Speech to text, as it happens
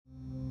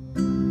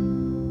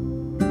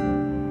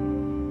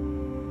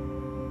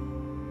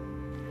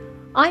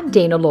I'm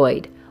Dana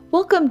Lloyd.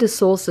 Welcome to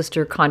Soul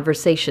Sister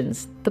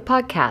Conversations, the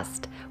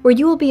podcast, where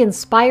you will be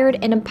inspired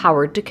and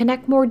empowered to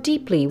connect more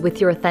deeply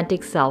with your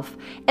authentic self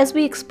as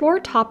we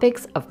explore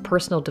topics of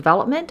personal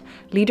development,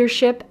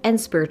 leadership, and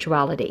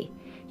spirituality.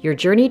 Your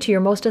journey to your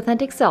most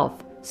authentic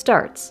self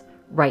starts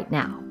right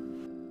now.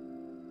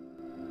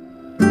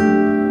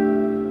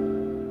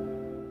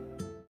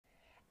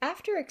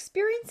 After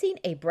experiencing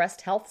a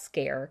breast health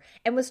scare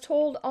and was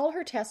told all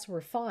her tests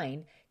were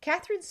fine,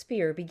 Kathryn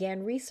Speer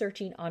began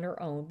researching on her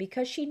own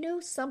because she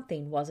knew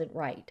something wasn't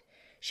right.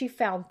 She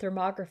found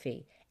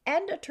thermography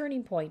and a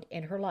turning point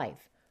in her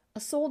life,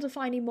 a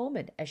soul-defining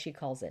moment, as she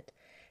calls it.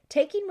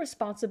 Taking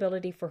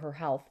responsibility for her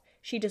health,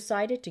 she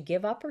decided to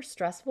give up her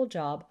stressful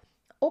job,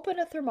 open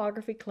a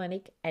thermography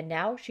clinic, and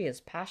now she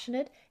is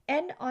passionate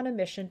and on a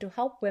mission to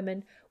help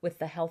women with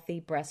the healthy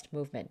breast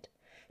movement.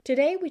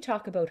 Today, we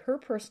talk about her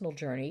personal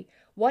journey,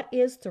 what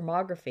is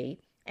thermography,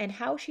 and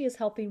how she is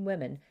helping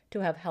women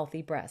to have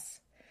healthy breasts.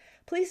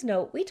 Please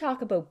note, we talk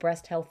about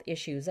breast health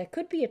issues that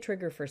could be a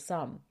trigger for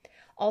some.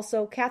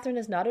 Also, Kathryn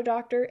is not a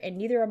doctor and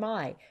neither am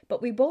I,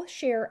 but we both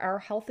share our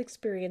health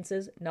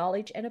experiences,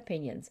 knowledge, and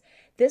opinions.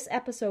 This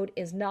episode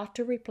is not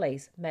to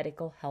replace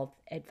medical health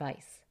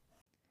advice.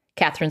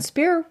 Kathryn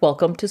Speer,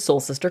 welcome to Soul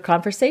Sister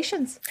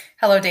Conversations.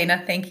 Hello,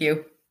 Dana. Thank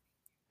you.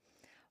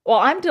 Well,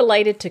 I'm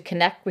delighted to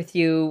connect with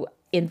you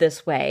in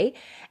this way.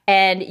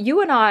 And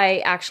you and I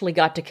actually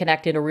got to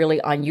connect in a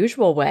really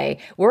unusual way.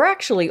 We're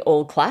actually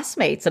old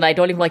classmates, and I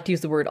don't even like to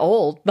use the word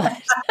old, but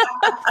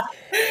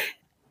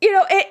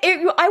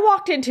I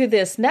walked into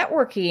this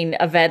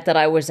networking event that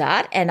I was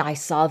at, and I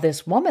saw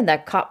this woman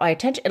that caught my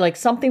attention, like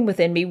something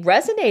within me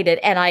resonated.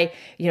 And I,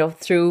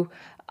 through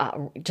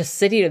just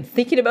sitting and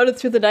thinking about it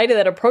through the night and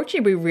then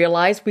approaching, we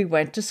realized we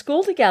went to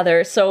school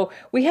together. So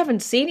we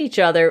haven't seen each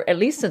other at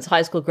least since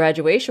high school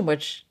graduation,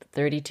 which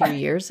 32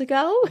 years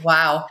ago.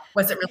 Wow.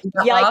 Was it really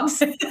that long?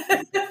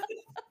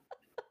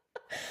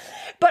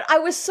 But I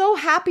was so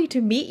happy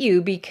to meet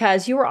you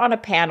because you were on a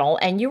panel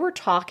and you were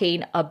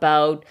talking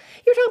about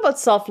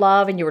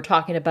self-love, and you were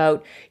talking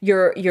about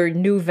your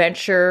new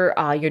venture,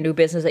 your new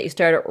business that you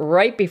started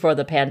right before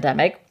the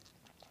pandemic,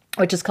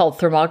 which is called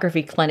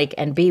Thermography Clinic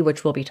NB,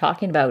 which we'll be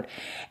talking about.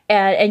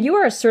 And you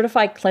are a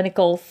certified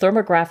clinical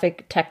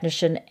thermographic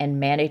technician and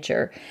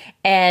manager.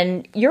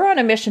 And you're on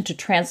a mission to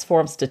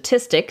transform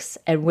statistics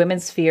and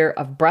women's fear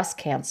of breast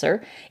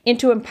cancer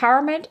into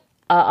empowerment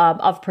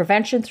of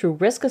prevention through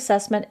risk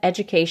assessment,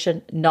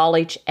 education,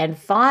 knowledge, and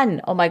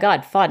fun. Oh my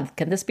God, fun.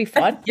 Can this be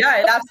fun?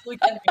 Yeah, it absolutely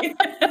can be.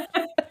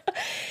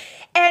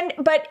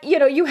 But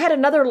you had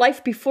another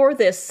life before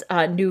this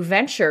new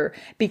venture,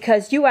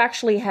 because you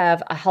actually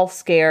have a health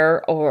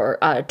scare or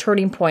a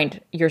turning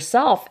point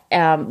yourself,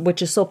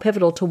 which is so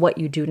pivotal to what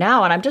you do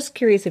now. And I'm just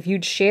curious if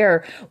you'd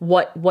share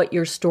what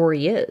your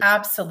story is.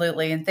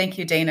 Absolutely. And thank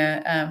you,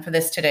 Dana, for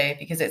this today,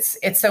 because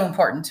it's so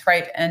important,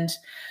 right? And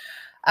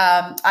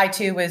I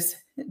too was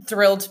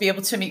thrilled to be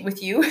able to meet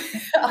with you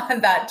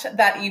on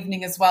that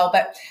evening as well.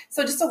 But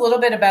so just a little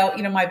bit about,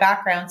 my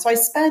background. So I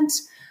spent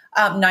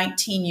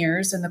 19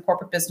 years in the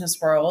corporate business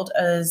world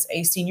as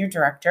a senior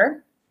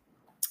director.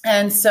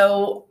 And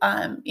so,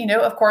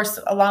 of course,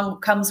 along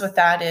comes with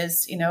that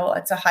is,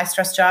 it's a high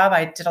stress job.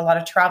 I did a lot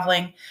of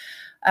traveling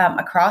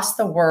across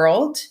the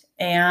world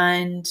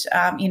and,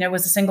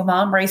 was a single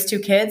mom, raised two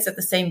kids at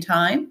the same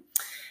time.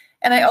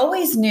 And I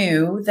always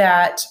knew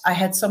that I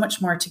had so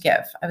much more to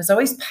give. I was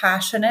always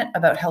passionate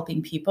about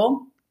helping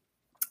people.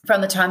 From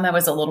the time I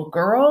was a little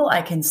girl,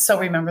 I can so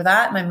remember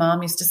that. My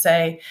mom used to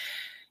say,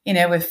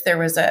 if there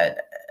was a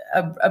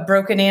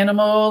broken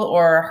animal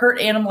or a hurt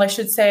animal, I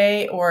should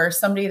say, or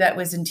somebody that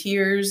was in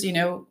tears,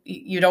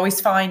 you'd always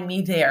find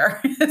me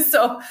there.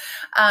 So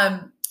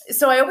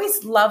I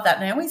always loved that.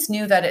 And I always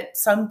knew that at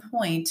some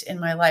point in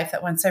my life,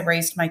 that once I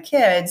raised my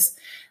kids,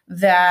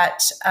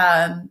 that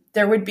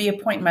there would be a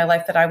point in my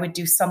life that I would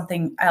do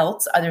something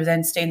else other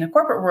than stay in the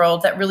corporate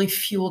world that really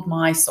fueled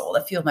my soul,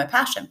 that fueled my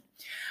passion.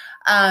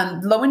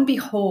 Lo and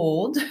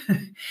behold,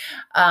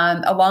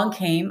 along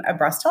came a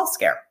breast health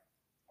scare.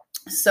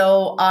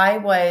 So I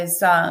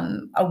was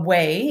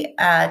away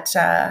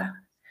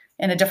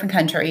in a different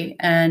country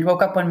and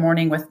woke up one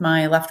morning with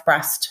my left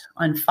breast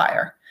on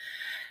fire.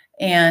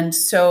 And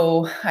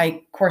so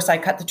I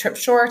cut the trip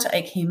short.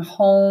 I came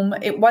home.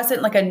 It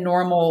wasn't like a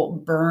normal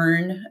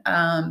burn,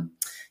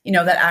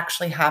 that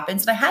actually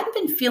happens. And I hadn't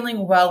been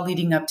feeling well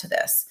leading up to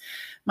this.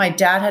 My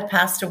dad had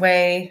passed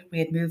away. We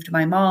had moved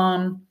my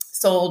mom,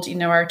 sold,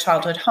 our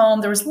childhood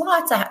home. There was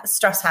lots of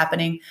stress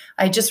happening.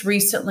 I just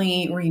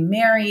recently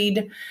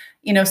remarried,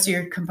 so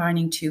you're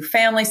combining two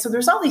families. So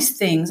there's all these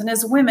things. And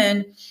as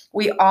women,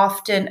 we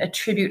often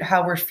attribute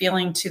how we're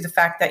feeling to the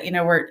fact that,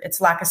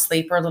 it's lack of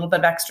sleep or a little bit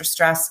of extra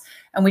stress,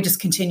 and we just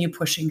continue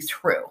pushing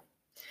through.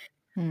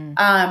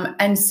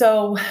 And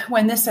so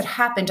when this had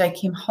happened, I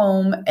came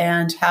home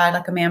and had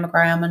like a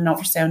mammogram and an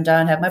ultrasound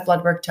done, had my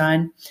blood work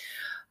done,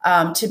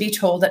 to be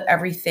told that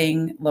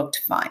everything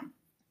looked fine.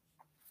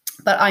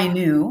 But I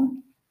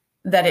knew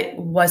that it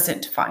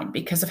wasn't fine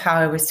because of how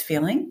I was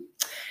feeling.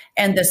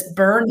 and this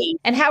burning.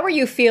 And how were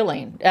you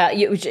feeling?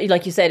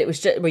 Like you said, it was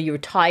just, were you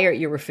tired?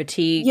 You were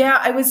fatigued? Yeah,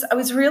 I was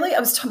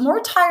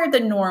more tired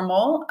than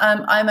normal.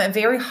 I'm a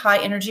very high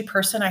energy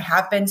person. I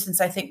have been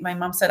since I think my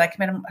mom said I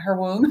came in her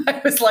womb.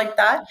 I was like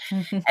that.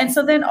 And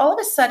so then all of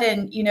a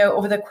sudden,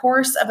 over the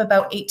course of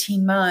about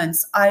 18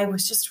 months, I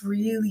was just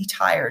really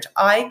tired.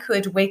 I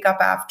could wake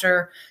up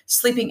after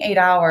sleeping 8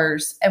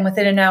 hours, and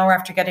within an hour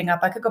after getting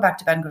up, I could go back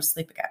to bed and go to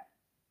sleep again.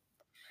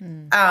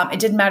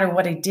 It didn't matter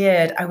what I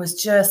did. I was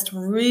just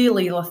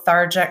really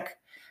lethargic.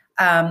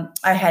 I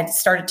had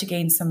started to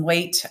gain some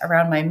weight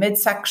around my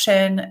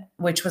midsection,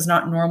 which was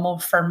not normal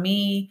for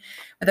me,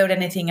 without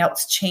anything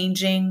else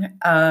changing.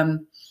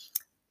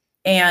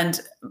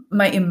 And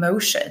my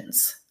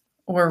emotions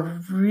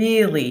were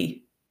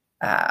really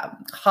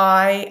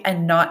high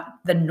and not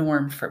the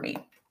norm for me.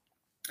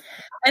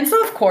 And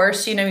so, of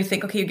course, you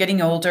think, okay, you're getting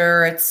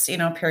older, it's,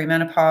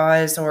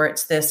 perimenopause, or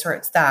it's this or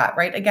it's that,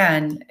 right?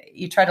 Again,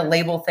 you try to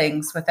label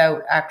things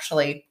without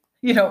actually,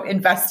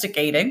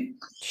 investigating.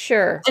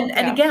 Sure. And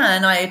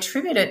again, I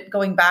attribute it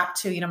going back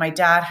to, my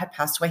dad had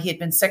passed away. He had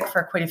been sick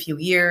for quite a few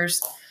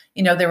years.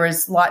 There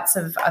was lots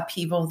of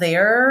upheaval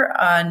there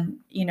on,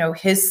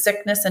 his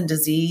sickness and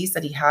disease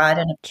that he had.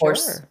 And of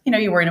course,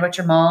 you're worrying about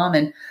your mom,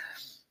 and,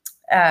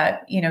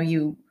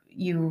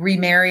 you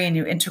remarry and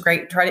you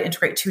try to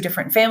integrate two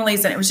different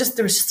families. And there was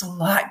just a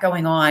lot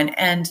going on.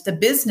 And the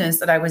business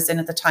that I was in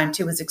at the time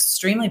too was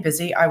extremely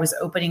busy. I was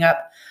opening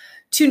up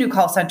 2 new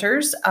call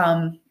centers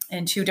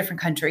in 2 different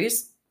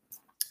countries.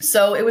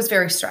 So it was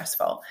very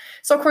stressful.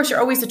 So of course you're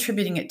always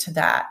attributing it to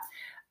that.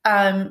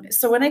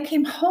 So when I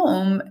came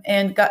home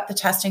and got the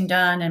testing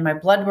done and my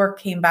blood work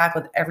came back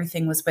with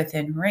everything was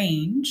within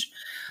range,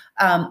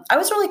 I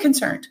was really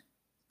concerned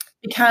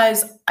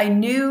because I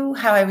knew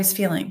how I was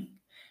feeling.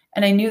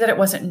 And I knew that it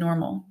wasn't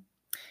normal.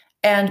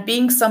 And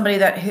being somebody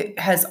that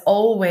has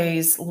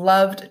always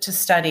loved to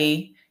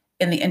study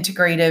in the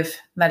integrative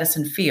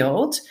medicine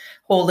field,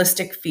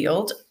 holistic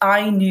field,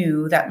 I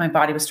knew that my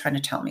body was trying to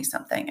tell me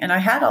something. And I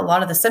had a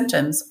lot of the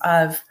symptoms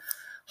of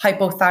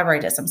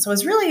hypothyroidism. So I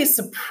was really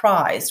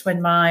surprised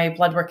when my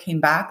blood work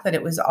came back that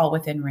it was all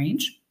within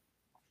range.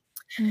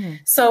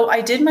 So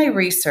I did my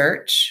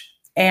research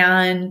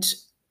and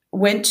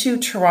went to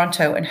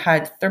Toronto and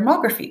had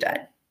thermography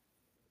done.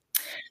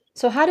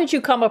 So how did you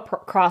come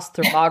across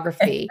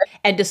thermography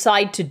and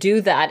decide to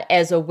do that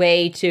as a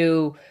way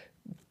to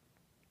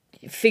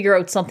figure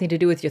out something to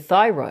do with your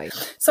thyroid?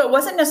 So it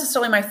wasn't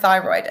necessarily my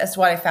thyroid as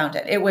what I found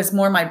it. It was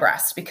more my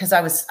breast, because I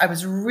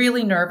was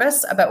really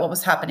nervous about what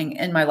was happening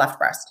in my left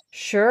breast.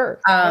 Sure.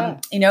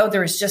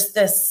 There was just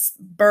this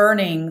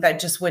burning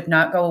that just would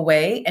not go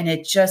away. And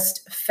it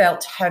just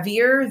felt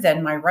heavier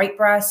than my right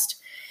breast.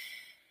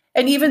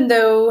 And even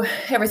though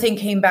everything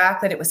came back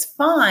that it was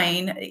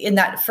fine in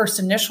that first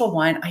initial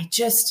one, I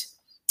just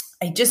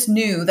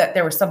knew that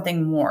there was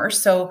something more.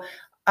 So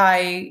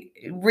I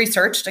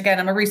researched. Again,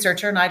 I'm a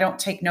researcher and I don't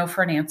take no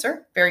for an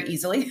answer very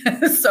easily.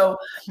 So,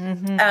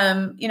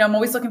 I'm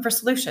always looking for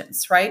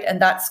solutions, right?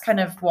 And that's kind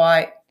of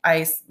why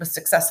I was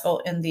successful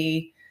in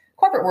the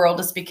corporate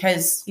world, is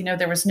because,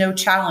 there was no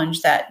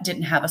challenge that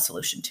didn't have a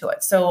solution to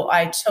it. So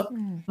I took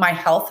my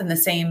health in the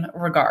same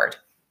regard.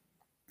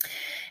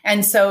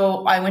 And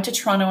so I went to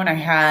Toronto and I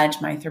had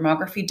my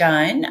thermography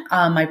done,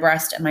 my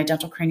breast and my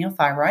dental cranial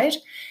thyroid.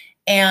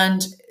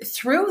 And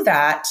through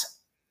that,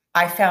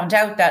 I found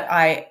out that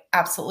I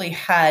absolutely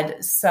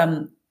had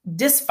some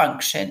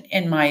dysfunction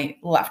in my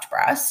left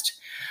breast.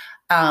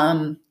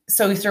 So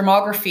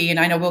thermography, and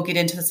I know we'll get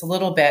into this a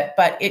little bit,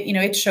 but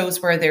it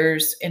shows where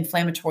there's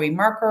inflammatory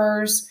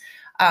markers.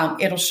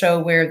 It'll show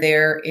where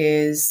there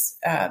is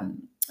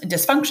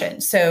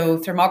dysfunction. So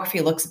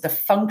thermography looks at the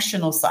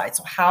functional side.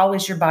 So how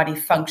is your body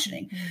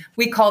functioning?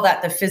 We call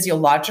that the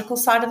physiological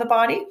side of the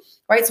body,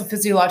 right? So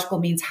physiological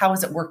means how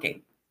is it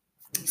working?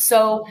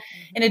 So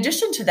in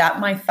addition to that,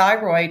 my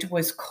thyroid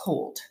was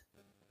cold.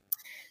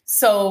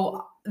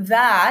 So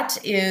that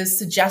is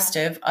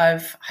suggestive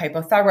of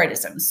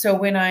hypothyroidism. So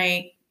when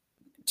I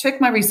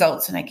took my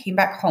results and I came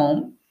back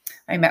home,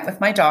 I met with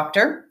my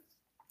doctor.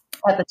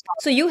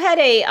 So you had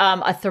a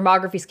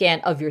thermography scan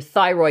of your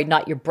thyroid,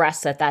 not your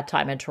breasts at that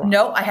time in Toronto?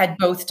 No, I had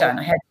both done.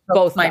 I had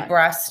both my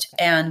breast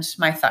and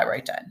my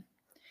thyroid done.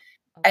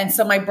 And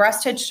so my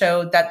breast had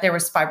showed that there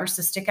was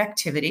fibrocystic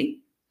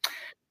activity.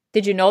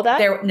 Did you know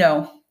that?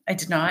 No, I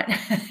did not.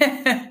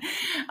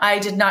 I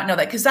did not know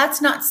that, because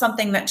that's not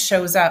something that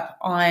shows up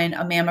on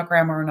a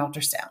mammogram or an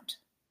ultrasound.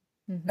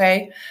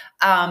 Okay.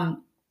 And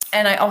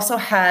I also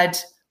had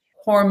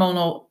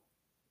hormonal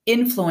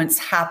influence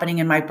happening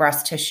in my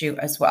breast tissue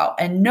as well.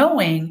 And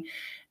knowing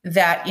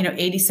that,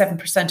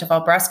 87% of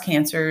all breast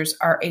cancers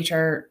are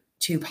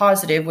HR2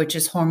 positive, which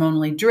is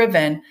hormonally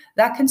driven,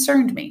 that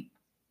concerned me.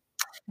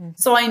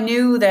 So I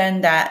knew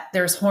then that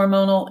there's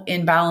hormonal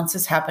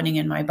imbalances happening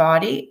in my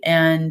body.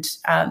 And,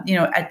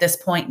 at this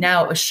point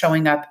now, it was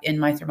showing up in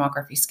my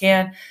thermography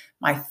scan.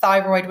 My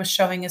thyroid was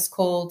showing as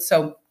cold.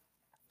 So,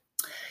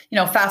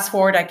 fast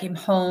forward, I came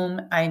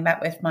home, I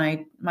met with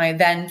my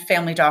then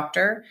family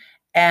doctor,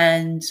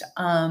 And,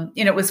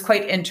 it was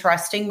quite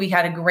interesting. We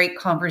had a great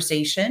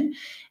conversation.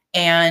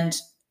 And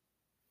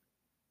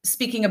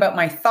speaking about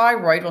my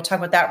thyroid, we'll talk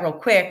about that real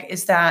quick,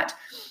 is that,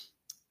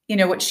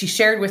 what she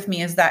shared with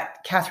me is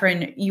that,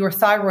 Kathryn, your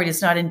thyroid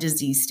is not in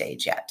disease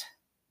stage yet.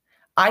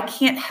 I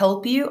can't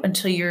help you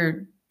until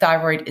your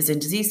thyroid is in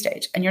disease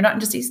stage, and you're not in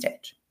disease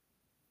stage.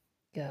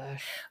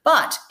 Gosh.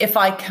 But if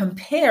I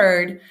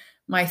compared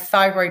my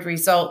thyroid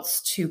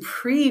results to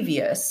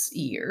previous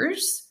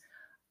years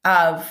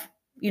of,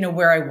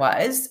 where I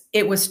was,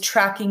 it was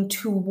tracking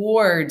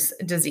towards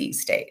disease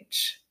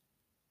stage.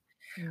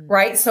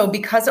 Right. So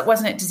because it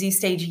wasn't at disease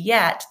stage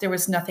yet, there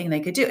was nothing they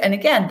could do. And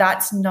again,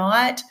 that's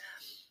not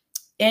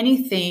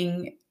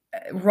anything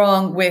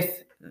wrong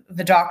with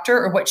the doctor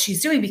or what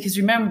she's doing, because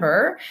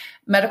remember,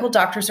 medical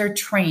doctors are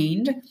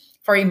trained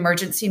for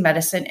emergency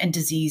medicine and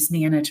disease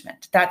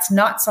management. That's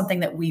not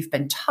something that we've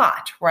been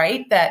taught,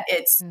 right? That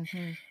it's,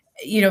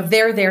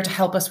 they're there to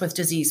help us with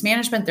disease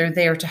management. They're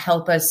there to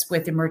help us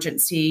with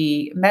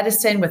emergency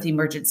medicine, with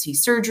emergency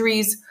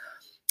surgeries.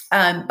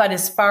 But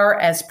as far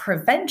as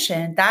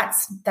prevention,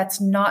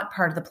 that's not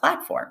part of the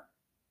platform.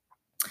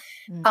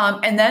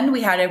 And then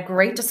we had a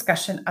great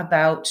discussion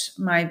about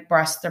my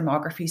breast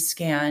thermography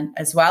scan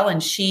as well.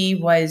 And she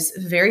was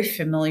very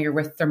familiar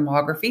with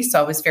thermography. So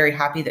I was very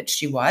happy that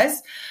she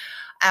was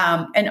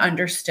and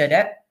understood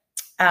it.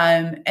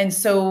 And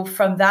so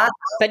from that.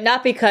 But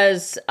not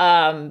because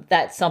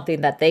that's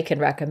something that they can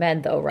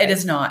recommend, though, right? It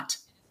is not.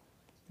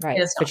 Right.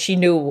 But she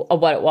knew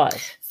what it was.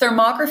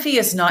 Thermography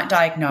is not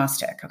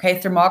diagnostic. Okay.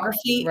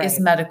 Thermography is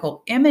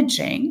medical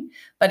imaging,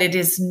 but it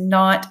is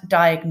not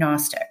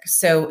diagnostic.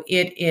 So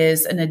it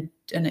is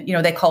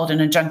they call it an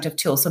adjunctive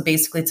tool. So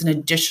basically it's an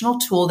additional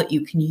tool that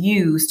you can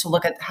use to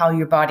look at how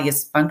your body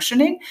is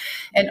functioning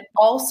and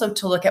also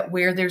to look at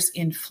where there's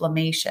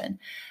inflammation.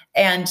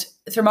 And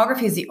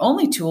thermography is the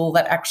only tool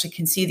that actually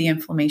can see the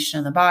inflammation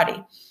in the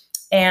body.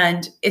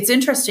 And it's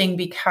interesting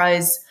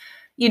because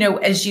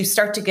as you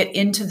start to get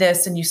into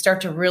this and you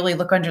start to really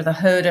look under the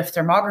hood of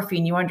thermography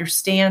and you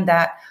understand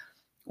that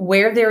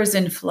where there is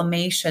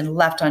inflammation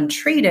left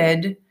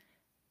untreated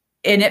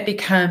and it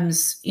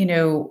becomes,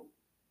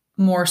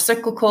 more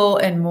cyclical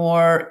and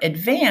more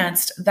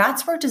advanced,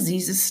 that's where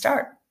diseases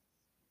start,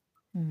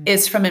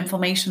 is from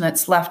inflammation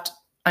that's left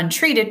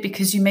untreated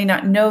because you may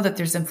not know that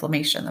there's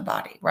inflammation in the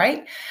body,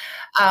 right?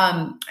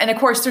 And of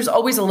course, there's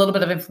always a little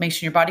bit of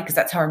inflammation in your body because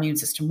that's how our immune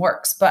system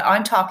works. But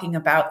I'm talking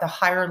about the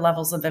higher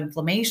levels of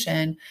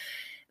inflammation.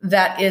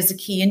 That is a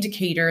key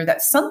indicator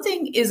that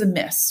something is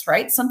amiss,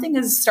 right? Something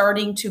is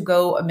starting to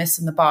go amiss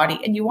in the body,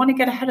 and you want to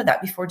get ahead of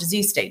that before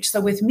disease stage. So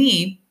with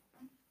me,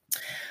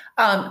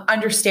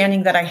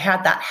 understanding that I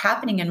had that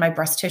happening in my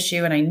breast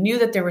tissue, and I knew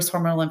that there was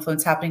hormonal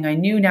influence happening. I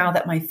knew now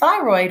that my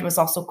thyroid was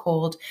also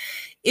cold.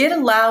 It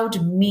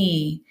allowed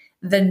me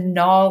the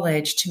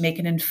knowledge to make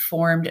an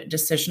informed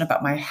decision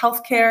about my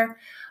healthcare.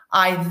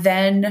 I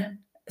then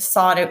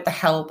sought out the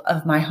help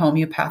of my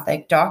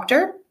homeopathic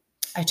doctor.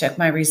 I took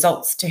my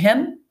results to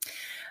him.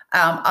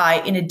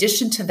 I, in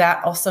addition to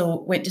that,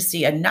 also went to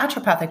see a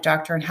naturopathic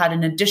doctor and had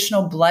an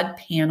additional blood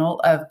panel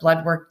of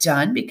blood work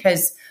done,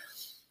 because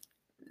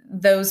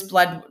those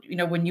blood,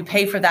 when you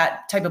pay for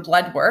that type of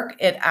blood work,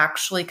 it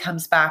actually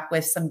comes back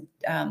with some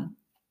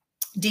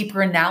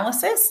deeper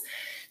analysis.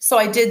 So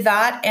I did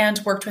that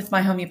and worked with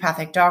my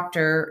homeopathic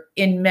doctor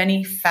in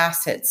many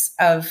facets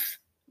of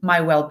my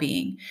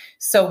well-being.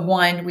 So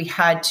one, we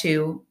had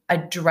to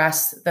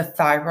address the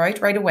thyroid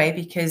right away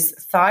because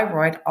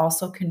thyroid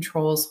also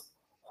controls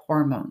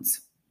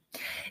hormones.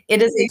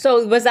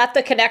 So was that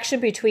the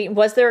connection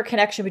was there a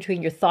connection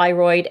between your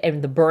thyroid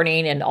and the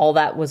burning and all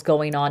that was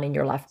going on in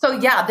your life? So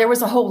yeah, there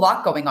was a whole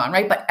lot going on,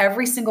 right? But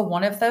every single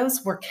one of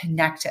those were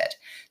connected.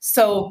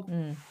 So,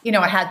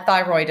 I had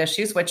thyroid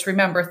issues, which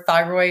remember,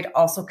 thyroid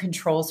also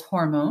controls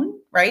hormone,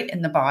 right,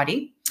 in the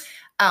body.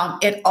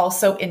 It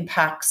also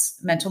impacts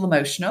mental,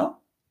 emotional.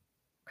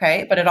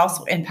 Okay. But it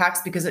also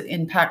impacts because it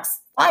impacts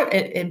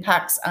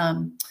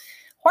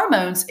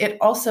hormones. It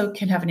also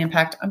can have an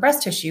impact on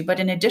breast tissue. But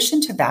in addition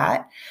to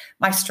that,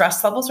 my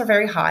stress levels are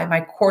very high.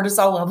 My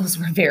cortisol levels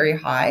were very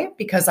high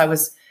because I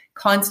was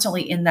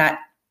constantly in that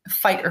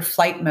fight or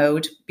flight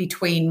mode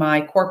between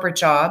my corporate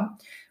job,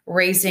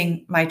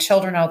 raising my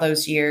children all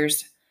those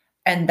years,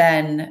 and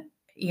then,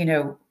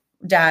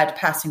 dad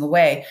passing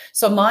away.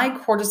 So my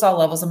cortisol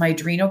levels and my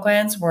adrenal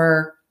glands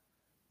were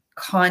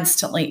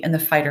constantly in the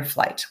fight or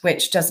flight,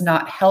 which does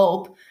not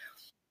help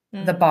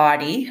the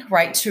body,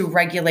 right, to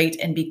regulate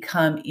and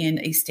become in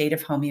a state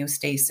of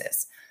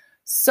homeostasis.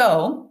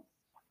 So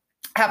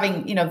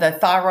having, the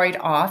thyroid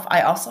off,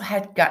 I also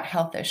had gut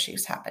health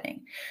issues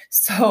happening.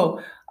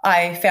 So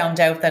I found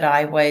out that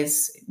I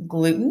was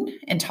gluten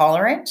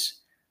intolerant.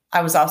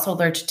 I was also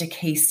allergic to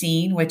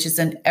casein, which is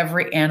in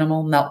every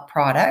animal milk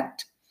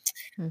product.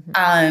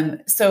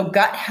 So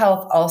gut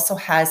health also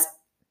has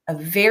a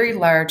very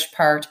large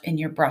part in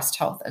your breast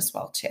health as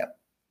well, too.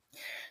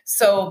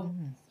 So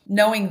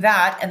knowing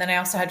that, and then I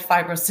also had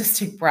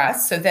fibrocystic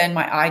breasts. So then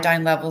my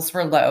iodine levels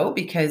were low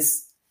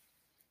because,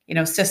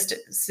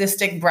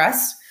 cystic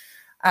breasts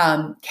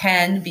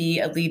can be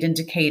a lead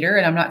indicator.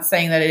 And I'm not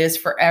saying that it is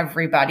for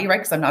everybody, right?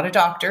 Because I'm not a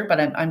doctor, but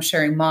I'm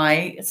sharing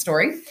my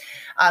story.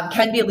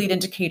 Can be a lead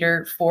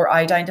indicator for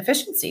iodine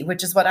deficiency,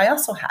 which is what I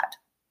also had.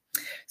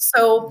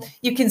 So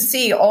you can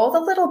see all the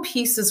little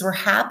pieces were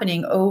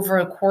happening over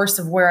a course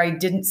of where I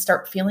didn't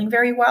start feeling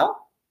very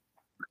well.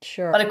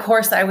 Sure. But of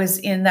course, I was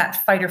in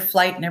that fight or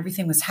flight and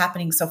everything was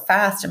happening so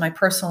fast in my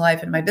personal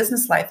life and my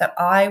business life that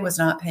I was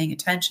not paying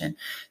attention.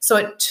 So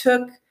it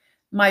took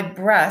my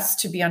breast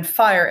to be on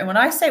fire. And when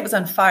I say it was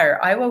on fire,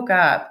 I woke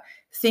up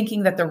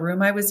thinking that the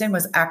room I was in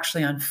was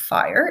actually on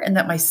fire and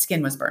that my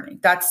skin was burning.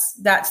 That's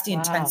the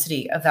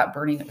intensity of that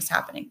burning that was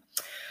happening.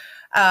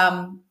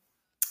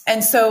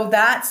 And so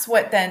that's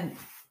what then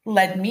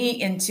led me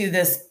into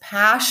this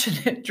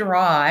passionate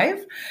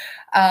drive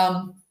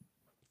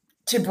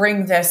to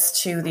bring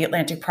this to the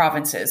Atlantic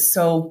provinces.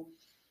 So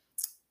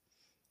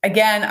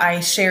again, I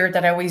shared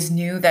that I always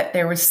knew that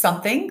there was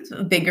something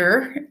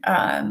bigger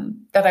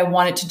that I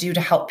wanted to do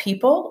to help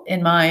people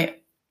in my,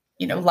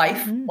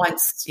 life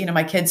once,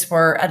 my kids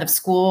were out of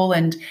school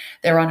and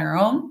they're on their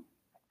own.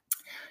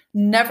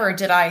 Never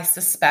did I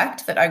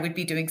suspect that I would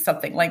be doing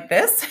something like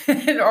this,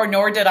 or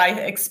nor did I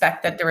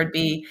expect that there would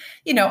be,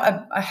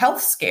 a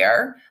health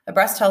scare, a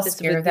breast health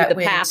scare that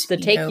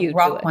would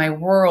rock my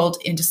world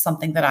into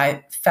something that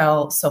I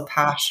felt so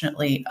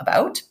passionately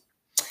about,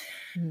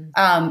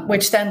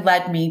 which then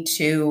led me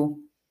to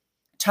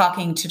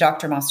talking to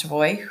Dr.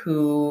 Mastrovoy,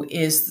 who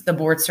is the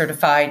board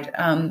certified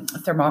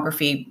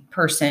thermography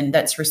person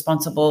that's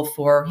responsible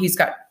he's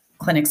got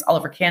clinics all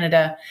over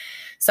Canada,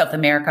 South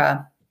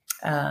America,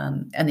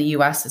 and the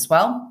US as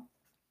well.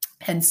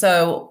 And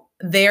so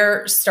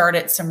there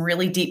started some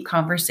really deep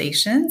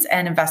conversations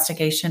and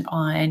investigation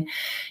on,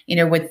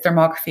 would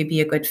thermography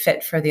be a good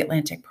fit for the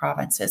Atlantic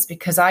provinces?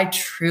 Because I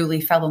truly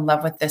fell in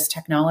love with this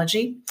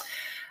technology.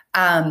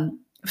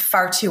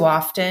 Far too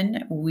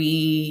often,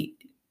 we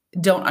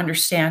don't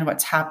understand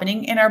what's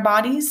happening in our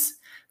bodies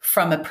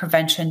from a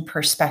prevention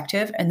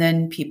perspective, and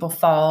then people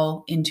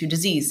fall into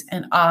disease.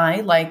 And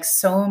I, like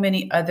so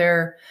many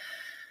other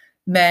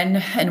men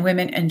and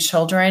women and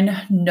children,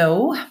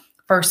 know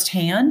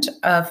firsthand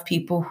of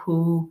people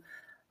who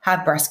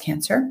have breast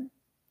cancer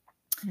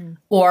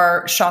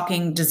or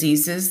shocking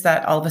diseases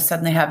that all of a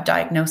sudden they have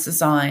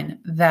diagnosis on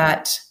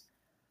that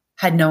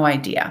had no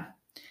idea.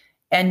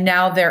 And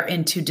now they're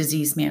into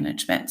disease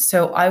management.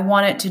 So I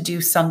wanted to do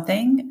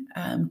something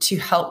to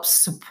help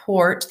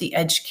support the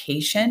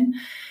education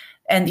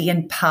and the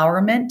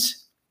empowerment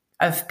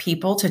of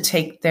people to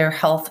take their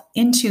health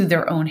into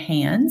their own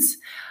hands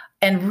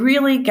and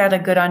really get a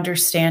good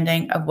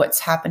understanding of what's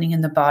happening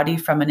in the body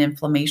from an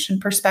inflammation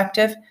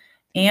perspective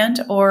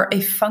and or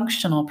a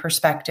functional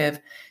perspective,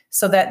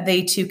 so that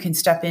they too can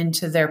step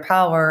into their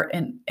power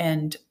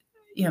and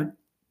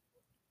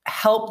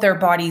help their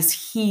bodies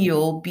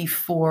heal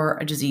before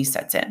a disease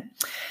sets in.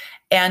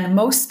 And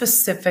most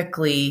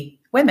specifically,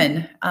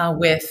 women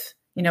with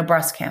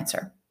breast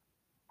cancer.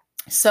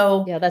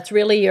 So yeah, that's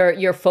really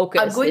your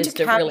focus, is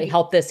to really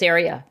help this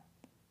area.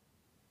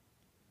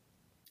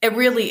 It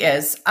really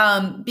is,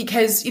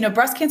 because,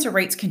 breast cancer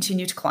rates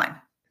continue to climb.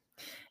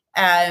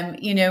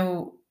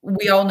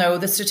 We all know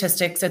the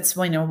statistics. It's,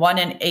 1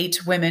 in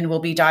 8 women will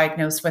be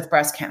diagnosed with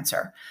breast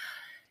cancer.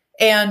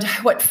 And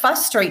what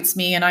frustrates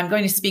me, and I'm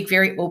going to speak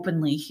very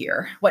openly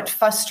here, what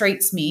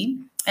frustrates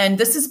me, and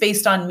this is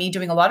based on me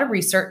doing a lot of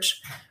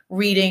research,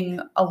 reading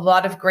a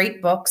lot of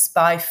great books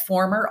by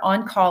former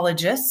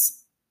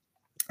oncologists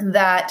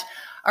that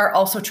are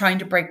also trying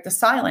to break the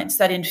silence,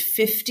 that in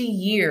 50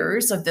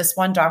 years of this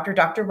one doctor,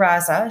 Dr.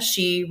 Raza,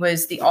 she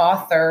was the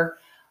author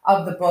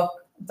of the book,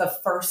 The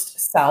First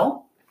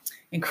Cell,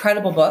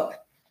 incredible book.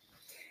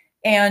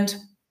 And,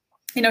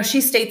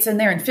 she states in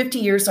there, in 50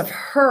 years of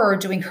her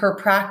doing her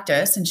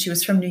practice, and she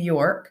was from New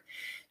York,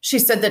 she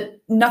said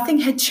that nothing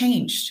had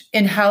changed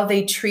in how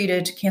they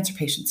treated cancer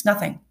patients,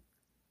 nothing.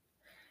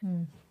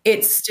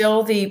 It's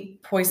still the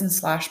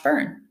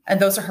poison/burn. And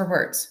those are her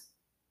words.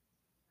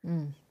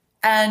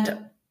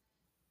 And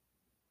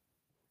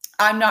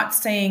I'm not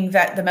saying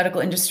that the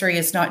medical industry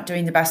is not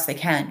doing the best they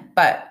can,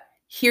 but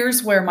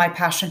here's where my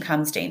passion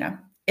comes,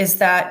 Dana, is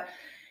that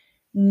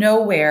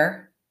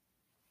nowhere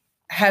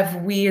have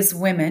we as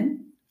women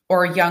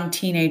or young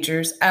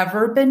teenagers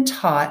ever been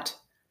taught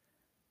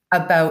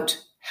about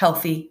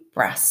healthy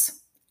breasts.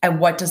 And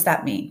what does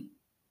that mean?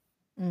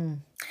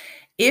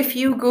 If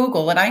you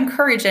Google, and I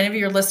encourage any of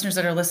your listeners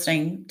that are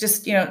listening,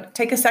 just,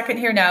 take a second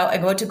here now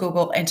and go to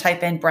Google and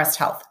type in breast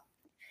health.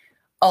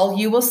 All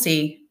you will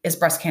see is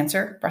breast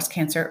cancer, breast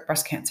cancer,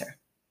 breast cancer.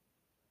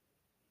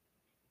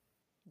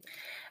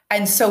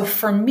 And so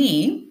for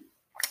me,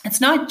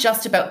 it's not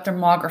just about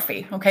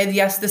thermography. Okay.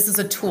 Yes, this is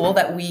a tool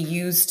that we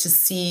use to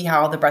see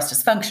how the breast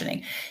is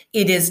functioning.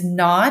 It is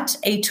not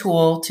a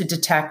tool to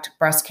detect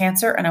breast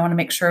cancer. And I want to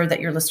make sure that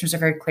your listeners are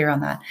very clear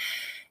on that.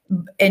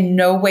 In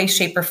no way,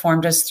 shape, or form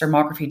does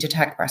thermography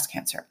detect breast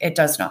cancer. It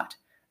does not.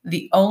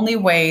 The only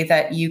way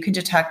that you can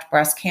detect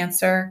breast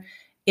cancer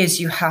is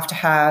you have to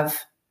have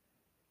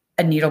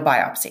a needle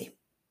biopsy.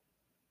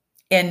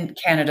 in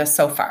Canada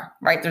so far,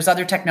 right? There's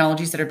other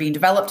technologies that are being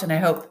developed, and I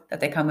hope that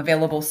they come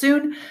available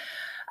soon.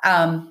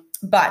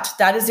 But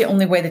that is the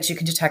only way that you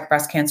can detect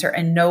breast cancer,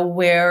 and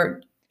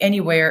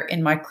anywhere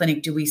in my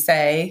clinic do we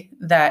say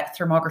that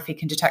thermography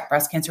can detect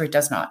breast cancer. It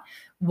does not.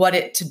 What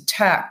it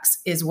detects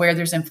is where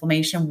there's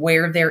inflammation,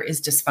 where there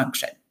is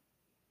dysfunction.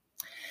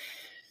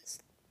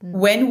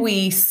 When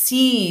we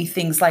see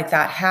things like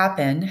that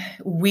happen,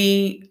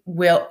 we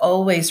will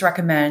always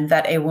recommend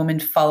that a woman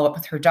follow up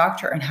with her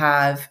doctor and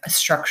have a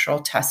structural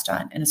test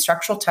done. And a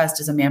structural test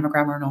is a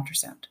mammogram or an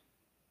ultrasound.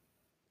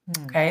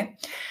 Okay.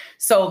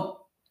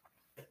 So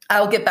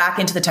I'll get back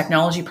into the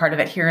technology part of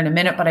it here in a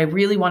minute, but I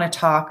really want to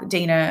talk,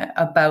 Dana,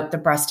 about the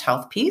breast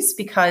health piece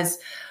because,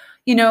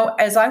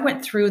 as I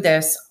went through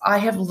this, I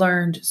have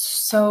learned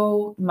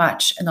so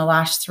much in the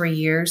last 3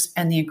 years,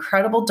 and the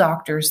incredible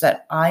doctors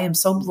that I am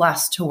so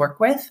blessed to work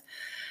with,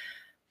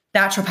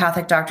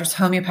 naturopathic doctors,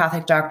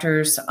 homeopathic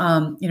doctors,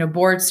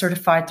 board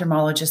certified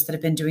thermologists that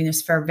have been doing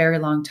this for a very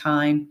long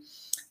time.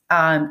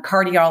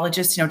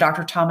 Cardiologists,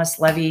 Dr. Thomas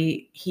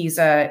Levy, he's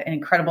an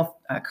incredible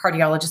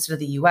cardiologist out of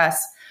the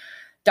US.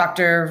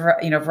 Dr.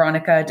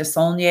 Veronica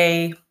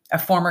Desaulniers, a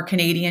former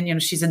Canadian,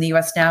 she's in the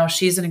US now.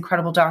 She's an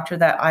incredible doctor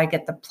that I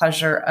get the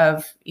pleasure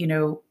of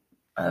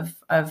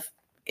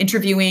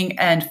interviewing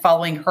and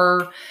following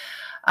her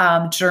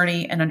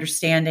journey and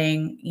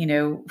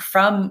understanding,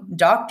 from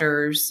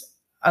doctors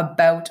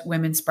about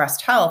women's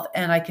breast health.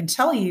 And I can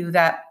tell you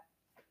that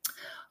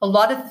a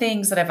lot of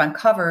things that I've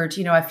uncovered,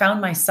 I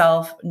found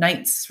myself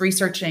nights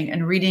researching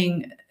and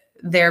reading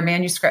their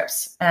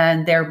manuscripts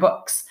and their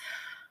books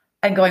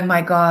and going,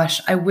 my gosh,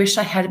 I wish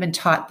I had been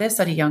taught this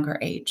at a younger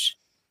age.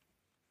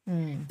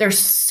 There's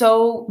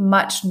so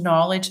much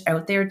knowledge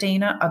out there,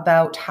 Dana,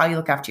 about how you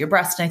look after your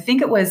breast. And I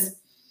think it was,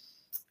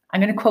 I'm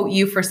going to quote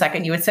you for a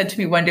second. You had said to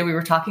me one day, we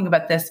were talking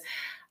about this,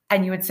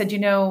 and you had said,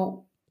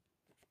 and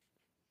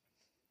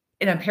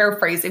I'm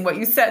paraphrasing what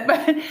you said,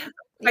 but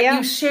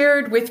you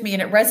shared with me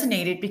and it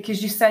resonated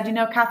because you said,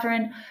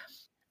 Kathryn,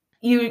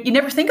 you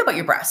never think about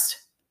your breast.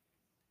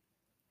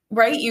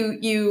 Right?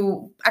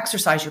 You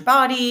exercise your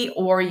body,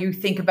 or you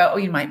think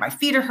about, my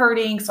feet are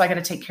hurting, so I got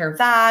to take care of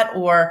that.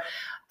 Or,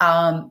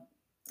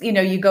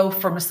 you go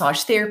for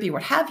massage therapy,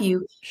 what have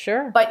you.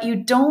 Sure. But you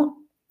don't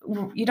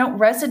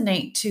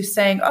resonate to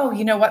saying, oh,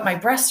 you know what? My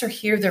breasts are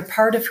here. They're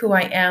part of who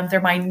I am. They're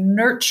my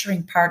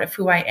nurturing part of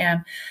who I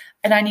am.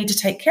 And I need to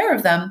take care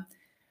of them.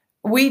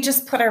 We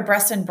just put our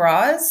breasts in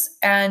bras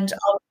and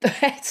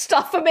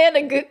stuff them in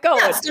and get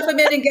going. Yeah, stuff them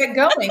in and get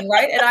going.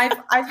 Right. And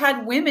I've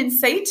had women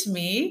say to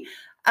me,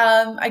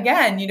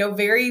 again,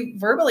 very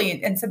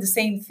verbally, and said the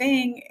same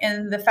thing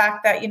in the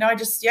fact that, I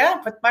just,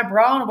 put my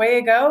bra on, away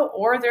I go,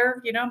 or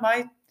they're,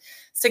 my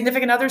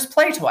significant other's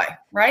play toy.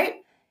 Right.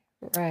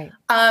 Right.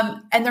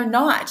 And they're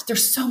not. They're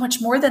so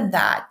much more than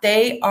that.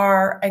 They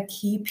are a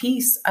key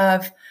piece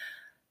of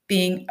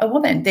being a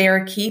woman. They are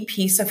a key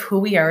piece of who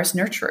we are as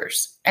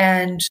nurturers.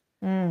 And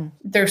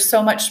there's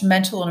so much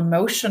mental and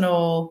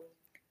emotional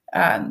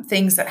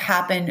things that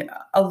happen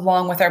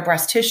along with our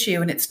breast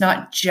tissue. And it's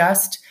not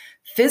just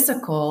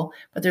physical,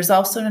 but there's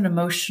also an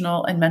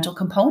emotional and mental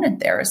component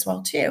there as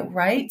well too,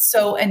 right?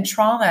 So, and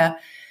trauma,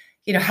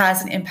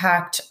 has an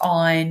impact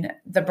on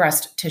the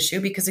breast tissue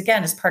because,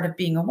 again, as part of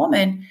being a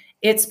woman,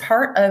 it's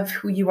part of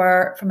who you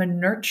are from a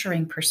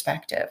nurturing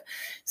perspective.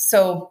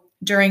 So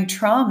during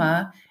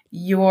trauma,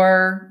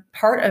 your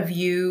part of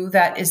you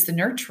that is the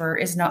nurturer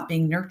is not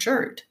being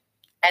nurtured.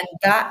 And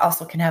that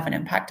also can have an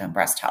impact on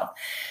breast health.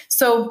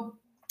 So,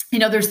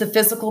 there's the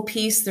physical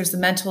piece, there's the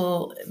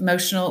mental,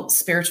 emotional,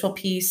 spiritual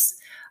piece.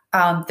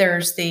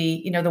 There's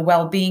the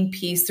well-being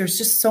piece. There's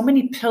just so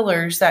many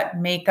pillars that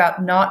make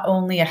up not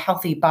only a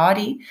healthy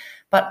body,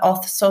 but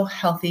also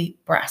healthy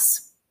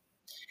breasts.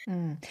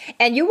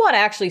 And you want to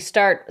actually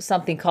start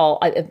something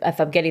called,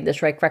 if I'm getting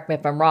this right, correct me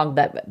if I'm wrong,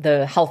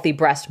 the healthy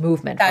breast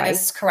movement. That right?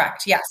 is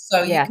correct. Yes.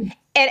 So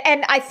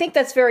and I think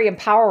that's very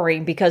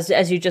empowering because,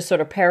 as you just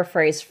sort of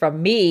paraphrased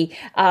from me,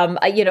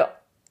 I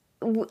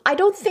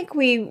don't think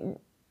we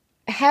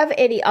have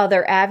any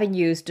other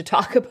avenues to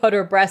talk about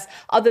our breasts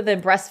other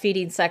than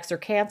breastfeeding, sex, or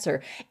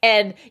cancer.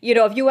 And,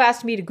 if you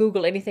asked me to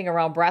Google anything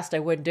around breast, I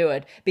wouldn't do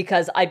it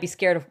because I'd be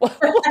scared of what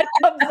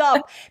comes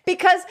up,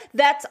 because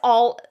that's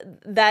all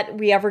that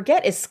we ever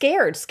get is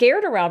scared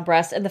around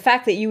breast. And the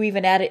fact that you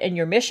even add it in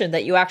your mission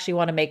that you actually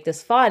want to make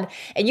this fun.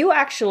 And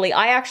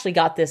I actually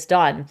got this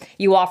done.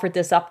 You offered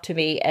this up to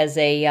me as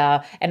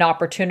an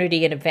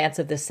opportunity in advance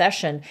of this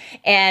session.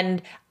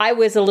 And I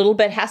was a little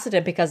bit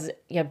hesitant because,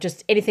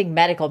 just anything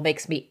medical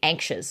makes me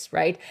anxious,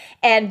 right?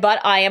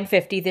 But I am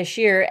 50 this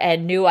year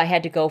and knew I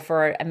had to go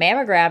for a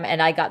mammogram.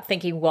 And I got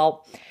thinking,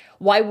 well,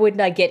 why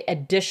wouldn't I get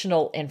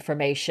additional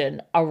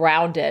information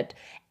around it?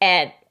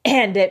 And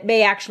it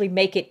may actually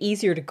make it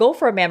easier to go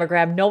for a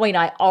mammogram, knowing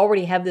I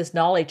already have this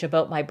knowledge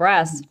about my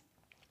breast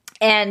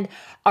and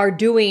are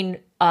doing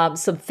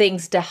some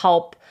things to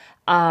help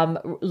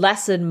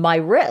lessen my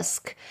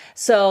risk.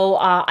 So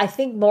I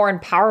think more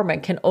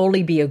empowerment can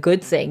only be a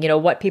good thing.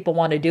 What people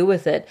want to do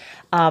with it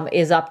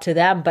is up to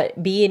them.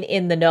 But being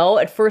in the know,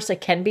 at first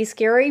it can be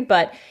scary,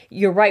 but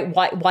you're right.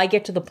 Why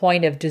get to the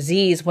point of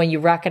disease when you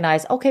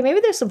recognize, okay, maybe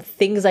there's some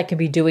things I can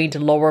be doing to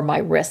lower my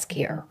risk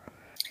here.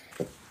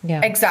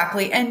 Yeah,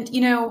 exactly. And,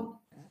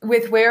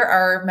 with where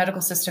our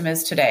medical system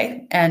is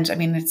today, and I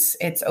mean,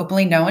 it's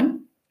openly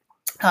known.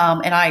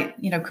 And I,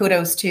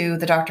 kudos to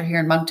the doctor here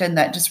in Moncton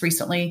that just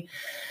recently,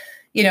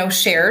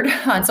 shared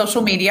on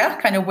social media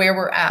kind of where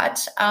we're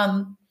at.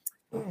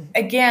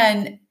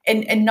 Again,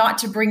 and not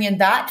to bring in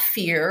that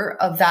fear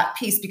of that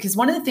piece, because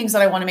one of the things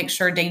that I want to make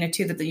sure, Dana,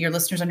 too, that your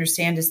listeners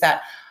understand is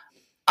that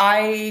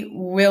I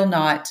will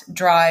not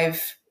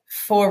drive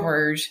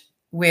forward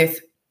with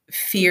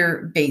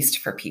fear-based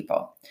for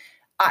people.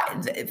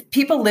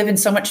 People live in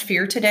so much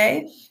fear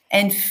today,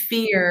 and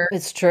fear.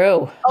 it's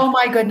true. Oh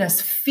my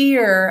goodness.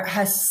 Fear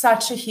has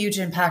such a huge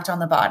impact on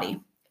the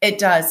body. It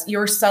does.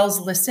 Your cells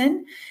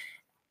listen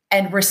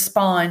and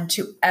respond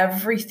to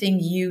everything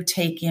you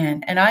take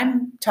in. And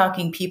I'm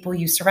talking people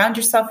you surround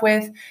yourself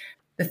with,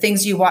 the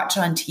things you watch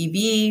on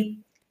TV,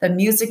 the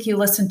music you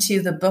listen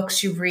to, the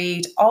books you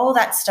read, all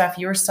that stuff,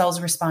 your cells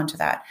respond to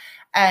that.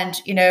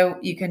 And,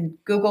 you can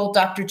Google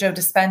Dr. Joe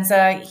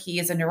Dispenza. He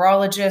is a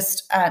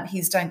neurologist.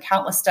 He's done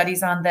countless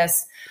studies on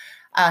this.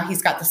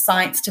 He's got the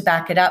science to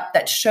back it up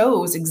that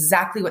shows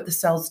exactly what the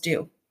cells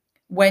do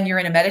when you're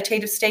in a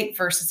meditative state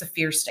versus a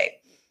fear state.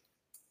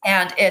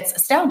 And it's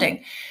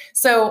astounding.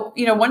 So,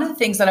 one of the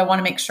things that I want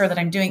to make sure that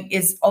I'm doing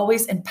is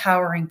always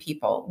empowering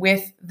people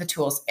with the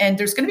tools. And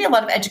there's going to be a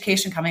lot of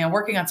education coming. I'm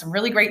working on some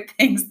really great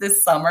things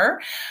this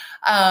summer,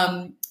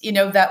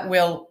 that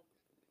will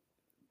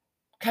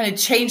kind of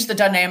change the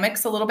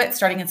dynamics a little bit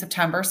starting in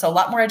September. So a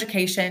lot more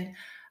education,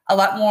 a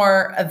lot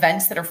more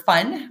events that are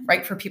fun,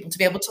 right, for people to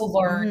be able to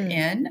learn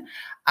in.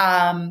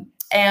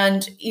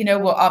 And,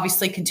 we'll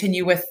obviously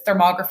continue with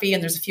thermography,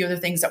 and there's a few other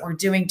things that we're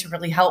doing to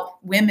really help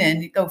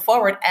women go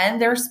forward and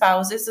their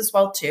spouses as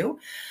well, too.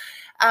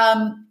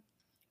 And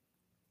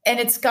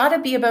it's got to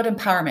be about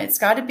empowerment. It's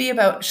got to be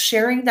about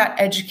sharing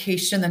that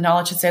education, the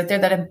knowledge that's out there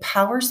that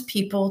empowers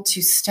people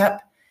to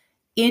step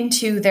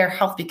into their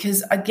health.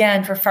 Because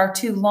again, for far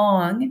too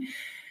long,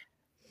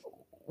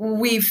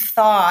 we've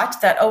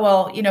thought that,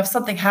 if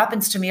something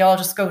happens to me, I'll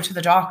just go to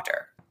the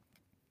doctor.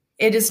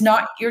 It is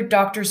not your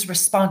doctor's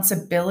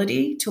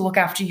responsibility to look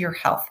after your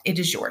health. It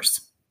is yours.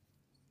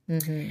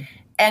 Mm-hmm.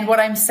 And what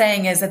I'm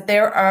saying is that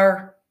there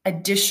are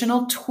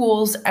additional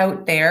tools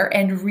out there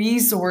and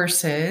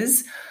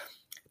resources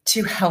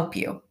to help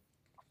you.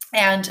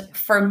 And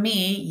for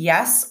me,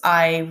 yes,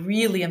 I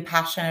really am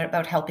passionate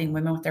about helping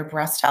women with their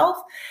breast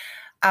health.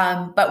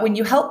 But when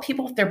you help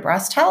people with their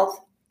breast health,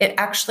 it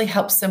actually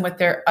helps them with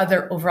their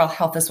other overall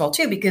health as well,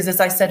 too. Because as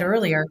I said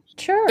earlier,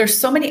 sure, there's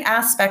so many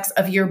aspects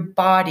of your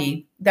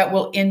body that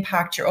will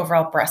impact your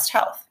overall breast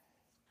health.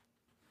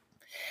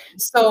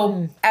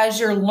 So as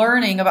you're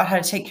learning about how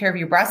to take care of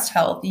your breast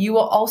health, you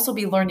will also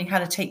be learning how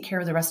to take care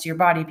of the rest of your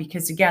body.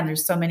 Because again,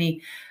 there's so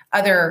many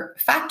other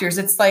factors.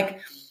 It's like,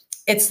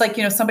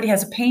 somebody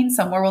has a pain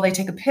somewhere. Well, they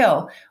take a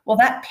pill. Well,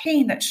 that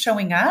pain that's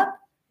showing up,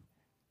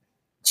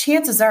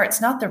 chances are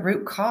it's not the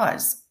root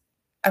cause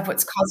of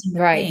what's causing the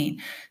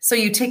pain. So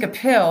you take a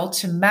pill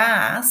to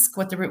mask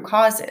what the root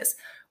cause is.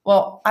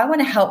 Well, I want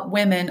to help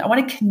women. I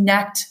want to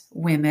connect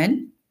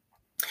women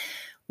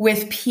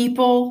with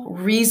people,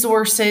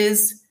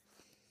 resources,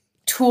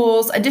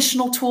 tools,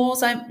 additional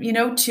tools,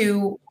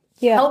 to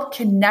help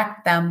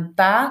connect them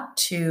back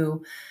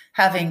to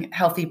having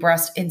healthy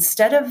breasts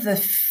instead of the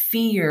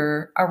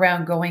fear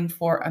around going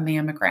for a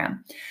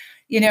mammogram.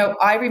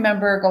 I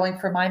remember going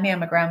for my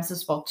mammograms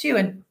as well, too.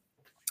 And,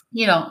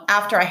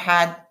 after I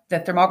had the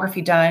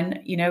thermography done,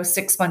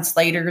 6 months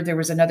later, there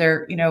was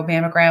another,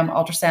 mammogram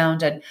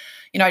ultrasound. And,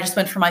 I just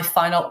went for my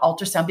final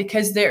ultrasound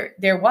because there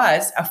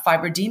was a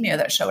fibroedema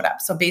that showed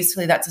up. So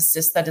basically that's a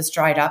cyst that has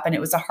dried up and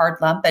it was a hard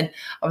lump. And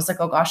I was like,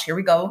 oh gosh, here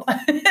we go.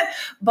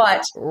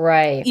 But,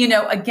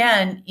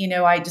 again,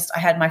 I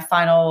had my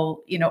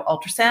final,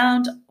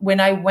 ultrasound. When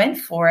I went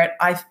for it,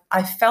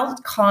 I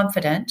felt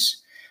confident,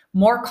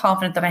 more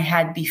confident than I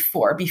had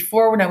before.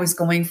 Before, when I was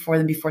going for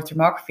them before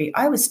thermography,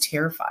 I was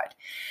terrified.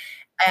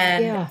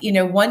 And,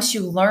 once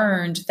you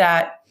learned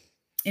that,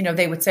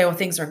 they would say, oh,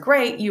 things are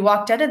great. You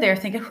walked out of there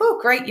thinking, oh,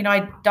 great.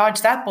 I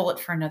dodged that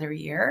bullet for another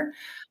year.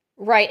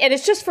 Right. And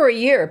it's just for a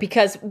year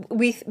because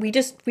we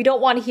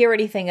don't want to hear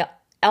anything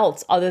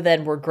else other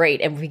than we're great.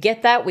 And if we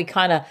get that, we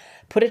kind of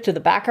put it to the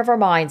back of our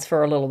minds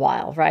for a little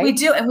while, right? We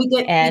do. And we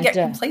get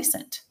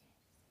complacent.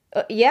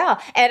 Yeah.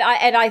 And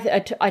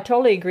I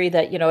totally agree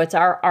that, it's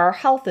our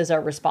health is our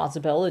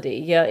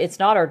responsibility. Yeah. It's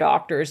not our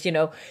doctors,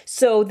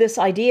 so this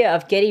idea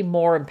of getting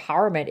more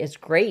empowerment is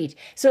great.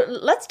 So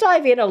let's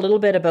dive in a little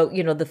bit about,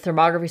 the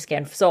thermography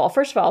scan. So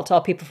first of all, I'll tell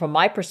people from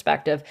my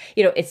perspective,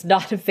 it's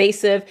not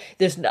invasive.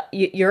 There's not,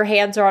 your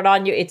hands aren't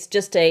on you. It's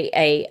just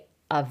a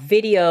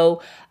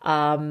video,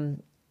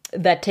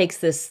 that takes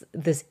this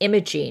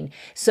imaging,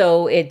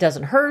 so it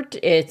doesn't hurt.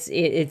 It's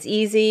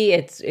easy.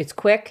 It's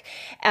quick.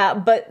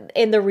 But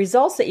in the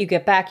results that you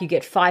get back, you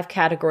get 5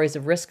 categories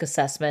of risk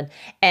assessment,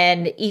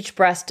 and each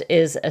breast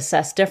is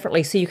assessed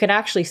differently, so you can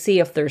actually see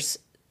if there's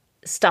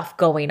stuff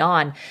going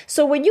on.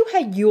 So when you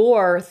had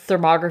your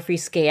thermography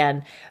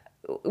scan,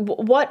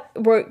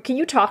 can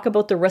you talk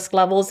about the risk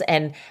levels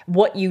and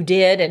what you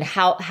did and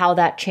how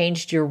that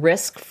changed your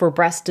risk for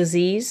breast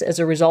disease as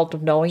a result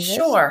of knowing this?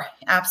 Sure,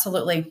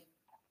 absolutely.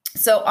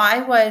 So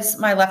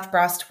my left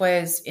breast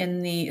was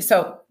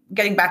so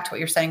getting back to what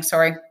you're saying,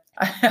 sorry,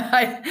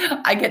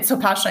 I get so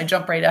passionate, I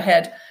jump right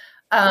ahead.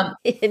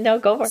 No,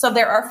 go for it. So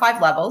there are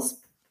 5 levels,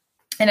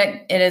 and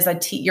it is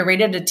you're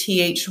rated a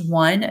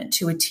TH1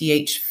 to a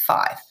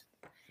TH5.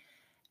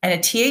 And a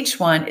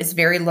TH1 is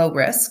very low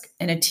risk,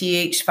 and a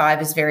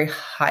TH5 is very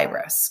high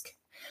risk.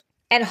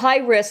 And high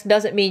risk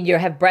doesn't mean you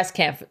have breast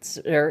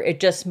cancer. It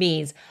just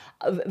means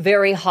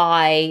very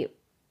high,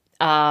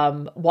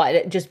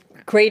 just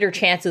greater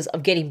chances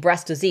of getting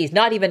breast disease,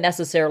 not even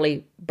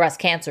necessarily breast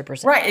cancer per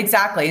se. Right,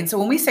 exactly. And so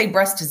when we say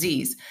breast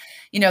disease,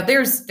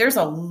 there's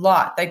a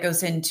lot that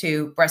goes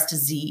into breast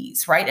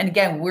disease, right? And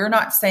again, we're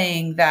not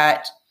saying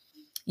that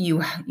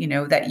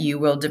that you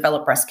will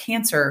develop breast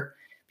cancer,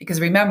 because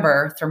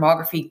remember,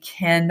 thermography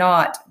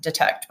cannot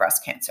detect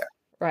breast cancer.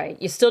 Right.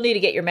 You still need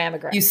to get your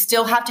mammogram. You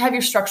still have to have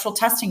your structural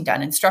testing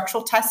done. And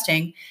structural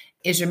testing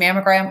is your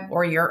mammogram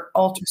or your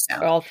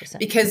ultrasound.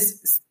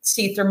 Because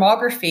see,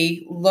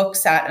 thermography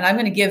looks at, and I'm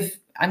going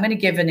to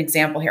give an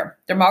example here.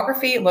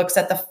 Thermography looks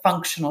at the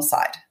functional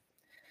side.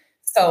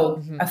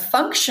 So a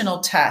functional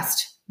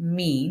test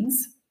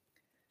means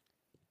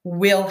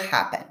will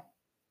happen.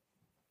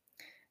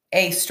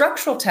 A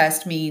structural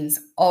test means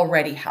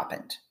already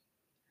happened.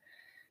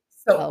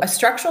 So a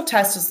structural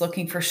test is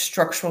looking for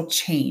structural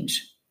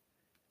change.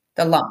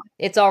 The lump.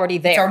 It's already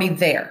there. It's already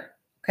there.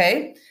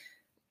 Okay.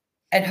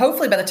 And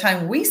hopefully by the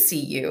time we see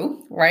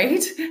you,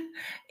 right,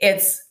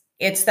 it's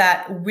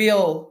that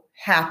will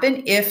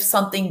happen if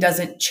something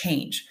doesn't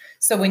change.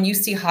 So when you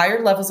see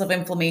higher levels of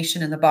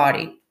inflammation in the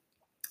body,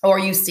 or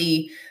you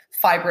see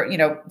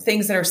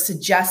things that are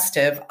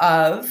suggestive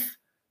of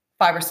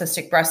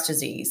fibrocystic breast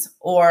disease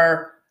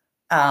or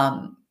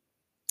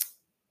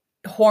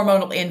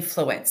hormonal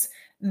influence,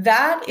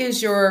 that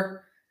is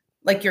your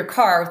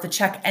car with the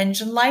check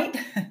engine light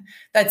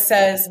that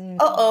says,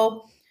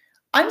 uh-oh,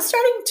 I'm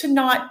starting to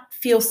not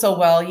feel so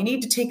well. You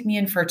need to take me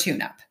in for a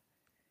tune-up,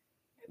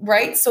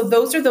 right? So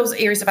those are those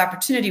areas of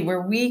opportunity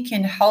where we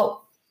can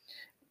help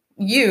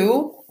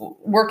you,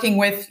 working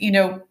with,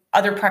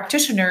 other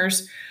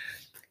practitioners,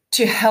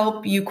 to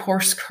help you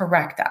course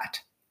correct that.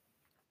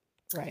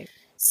 Right.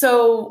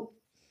 So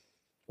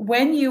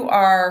when you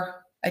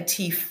are a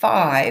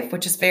T5,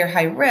 which is very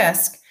high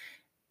risk,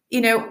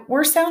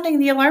 we're sounding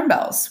the alarm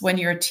bells when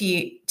you're a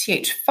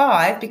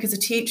TH5, because a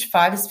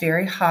TH5 is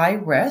very high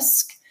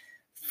risk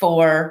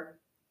for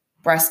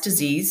breast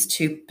disease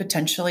to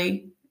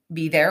potentially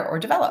be there or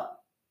develop.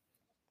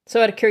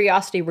 So out of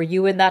curiosity, were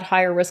you in that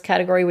higher risk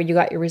category when you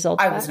got your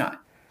results back? I was not.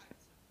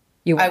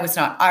 I was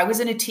not. I was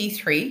in a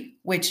T3,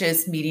 which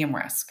is medium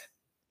risk.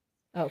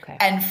 Okay.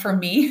 And for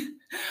me,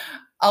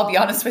 I'll be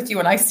honest with you,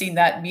 when I seen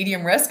that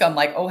medium risk, I'm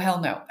like, oh, hell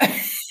no.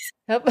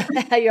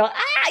 You're like,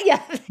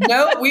 yeah.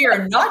 No, we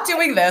are not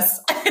doing this.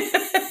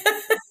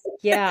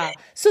 Yeah.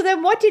 So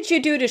then what did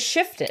you do to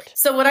shift it?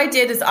 So what I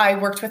did is I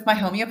worked with my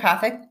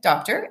homeopathic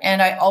doctor,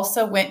 and I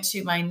also went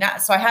to I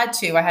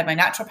had my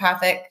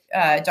naturopathic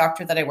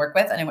doctor that I work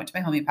with, and I went to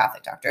my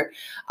homeopathic doctor.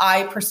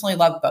 I personally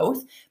love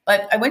both,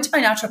 but I went to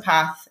my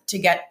naturopath to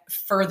get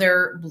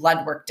further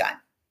blood work done.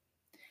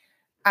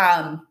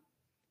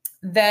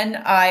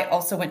 Then I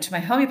also went to my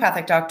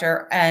homeopathic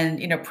doctor and,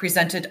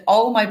 presented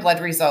all my blood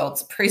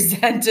results,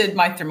 presented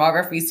my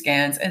thermography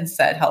scans, and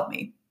said, help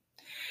me.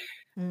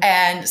 Mm-hmm.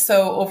 And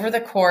so over the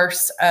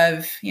course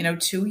of,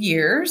 2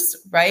 years,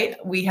 right,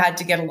 we had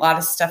to get a lot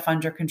of stuff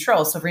under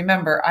control. So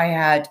remember, I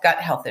had gut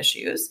health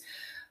issues,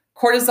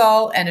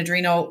 cortisol and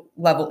adrenal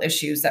level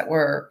issues that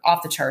were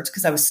off the charts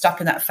because I was stuck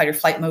in that fight or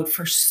flight mode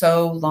for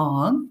so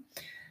long.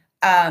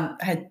 I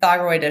had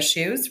thyroid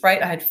issues,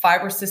 right? I had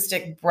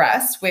fibrocystic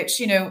breasts,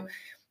 which,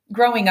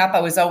 growing up,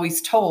 I was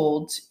always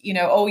told,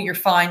 oh, you're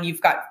fine.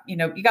 You've got,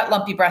 you got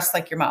lumpy breasts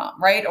like your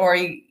mom, right? Or,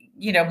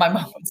 my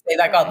mom would say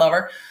that, God love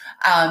her.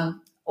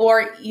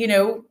 Or,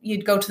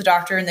 you'd go to the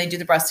doctor and they do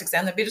the breast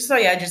exam. They'd be just, oh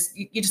yeah,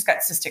 you just got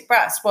cystic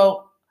breast.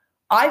 Well,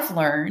 I've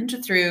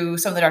learned through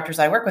some of the doctors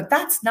I work with,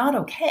 that's not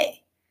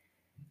okay,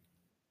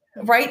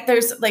 right?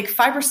 There's like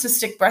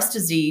fibrocystic breast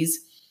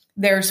disease.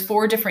 There's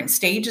 4 different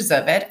stages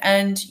of it.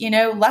 And,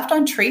 left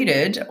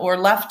untreated or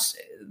left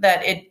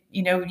that it,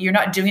 you're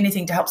not doing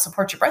anything to help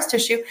support your breast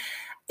tissue,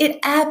 it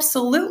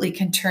absolutely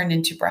can turn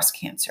into breast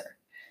cancer.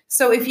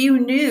 So if you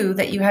knew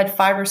that you had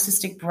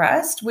fibrocystic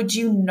breast, would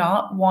you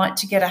not want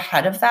to get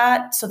ahead of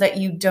that so that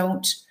you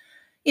don't,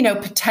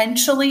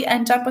 potentially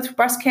end up with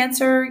breast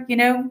cancer,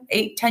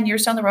 8-10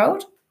 years down the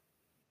road?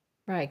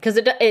 Right. Because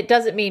it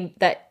doesn't mean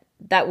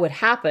that would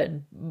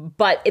happen,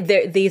 but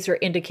these are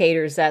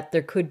indicators that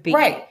there could be.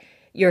 Right.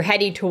 you're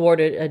heading toward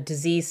a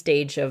disease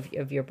stage of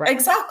your breast.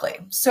 Exactly.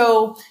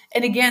 So,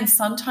 and again,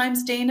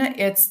 sometimes, Dana,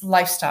 it's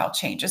lifestyle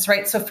changes,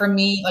 right? So for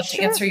me, like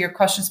to answer Sure. your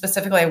question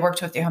specifically, I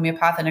worked with the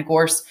homeopath, and of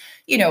course,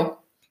 you know,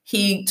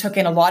 he took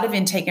in a lot of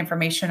intake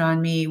information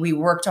on me. We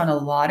worked on a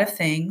lot of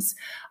things.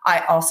 I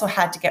also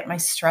had to get my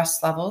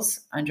stress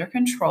levels under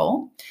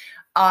control.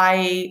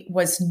 I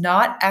was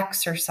not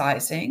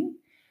exercising.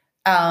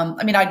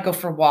 I mean, I'd go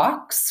for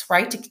walks,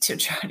 right, to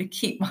try to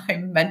keep my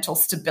mental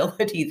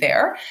stability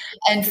there.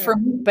 And for Sure.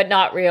 me, But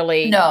not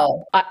really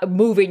no,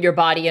 moving your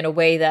body in a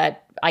way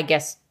that I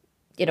guess,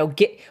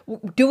 get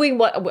doing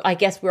what I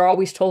guess we're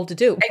always told to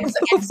do, move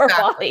our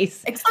exactly.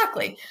 bodies.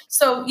 Exactly.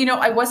 So,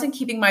 I wasn't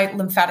keeping my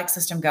lymphatic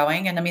system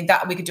going. And I mean,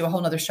 that we could do a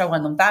whole nother show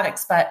on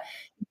lymphatics, but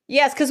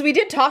Yes, because we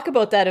did talk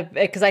about that.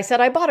 Because I said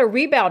I bought a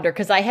rebounder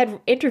because I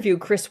had interviewed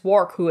Chris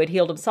Wark, who had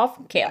healed himself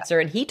from yeah, cancer,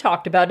 and he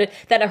talked about it.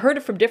 Then I heard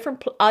it from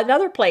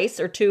another place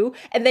or two,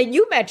 and then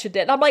you mentioned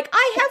it, and I'm like,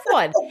 I have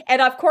one,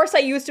 and of course I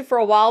used it for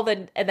a while,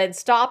 then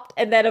stopped,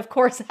 and then of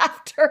course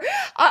after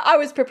I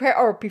was prepared,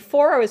 or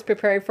before I was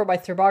preparing for my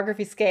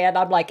thermography scan,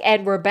 I'm like,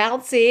 and we're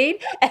bouncing,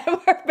 and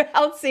we're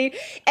bouncing,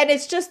 and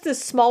it's just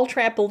this small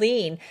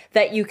trampoline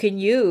that you can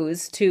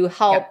use to yeah.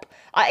 help.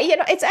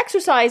 It's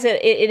exercise in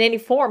any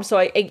form, so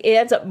it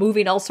ends up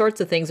moving all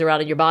sorts of things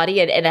around in your body,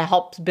 and it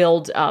helps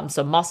build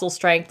some muscle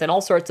strength and all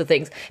sorts of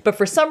things. But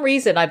for some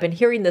reason, I've been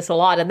hearing this a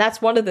lot, and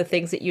that's one of the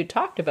things that you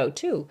talked about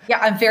too. Yeah,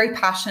 I'm very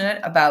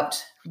passionate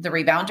about the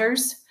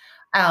rebounders,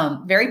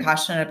 very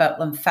passionate about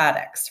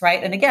lymphatics,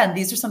 right? And again,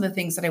 these are some of the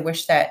things that I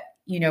wish that,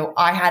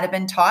 I had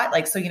been taught,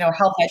 like, so,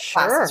 health ed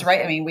classes, Sure.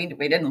 right? I mean, we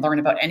didn't learn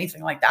about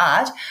anything like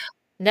that.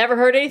 Never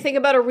heard anything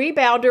about a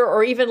rebounder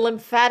or even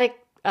lymphatic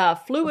Right.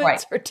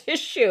 fluids or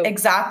tissue.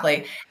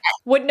 Exactly.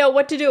 Wouldn't know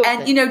what to do with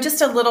And, it.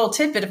 just a little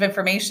tidbit of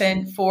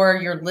information for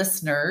your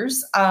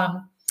listeners.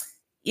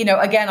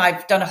 Again,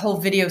 I've done a whole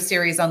video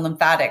series on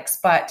lymphatics,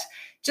 but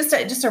just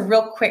a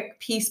real quick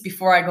piece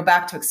before I go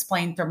back to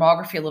explain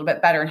thermography a little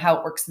bit better and how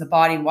it works in the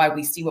body and why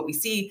we see what we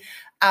see,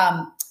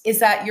 is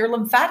that your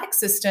lymphatic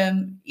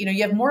system,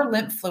 you have more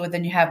lymph fluid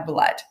than you have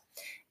blood.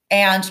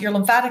 And your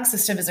lymphatic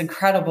system is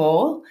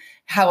incredible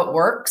how it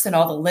works and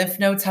all the lymph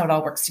nodes, how it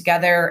all works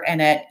together,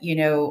 and it,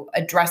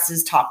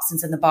 addresses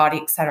toxins in the body,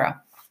 et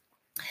cetera.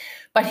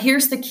 But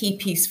here's the key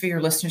piece for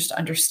your listeners to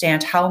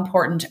understand how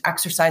important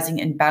exercising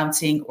and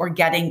bouncing or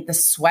getting the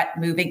sweat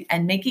moving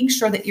and making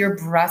sure that your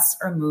breasts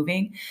are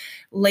moving.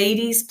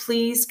 Ladies,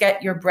 please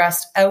get your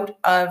breast out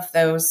of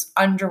those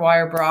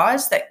underwire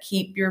bras that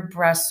keep your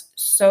breasts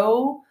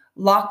so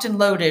locked and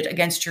loaded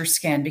against your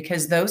skin,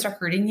 because those are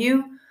hurting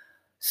you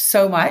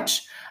so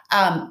much,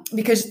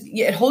 because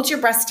it holds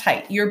your breasts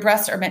tight. Your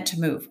breasts are meant to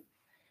move.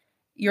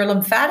 Your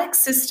lymphatic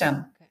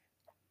system,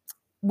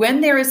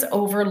 when there is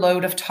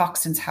overload of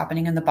toxins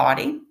happening in the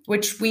body,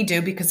 which we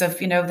do because of,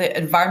 the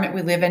environment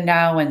we live in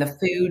now and the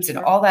foods and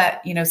all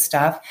that,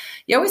 stuff,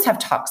 you always have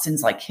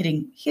toxins like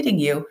hitting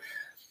you.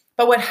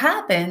 But what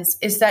happens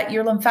is that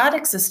your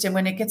lymphatic system,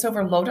 when it gets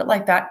overloaded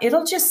like that,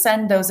 it'll just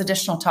send those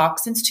additional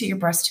toxins to your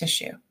breast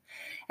tissue.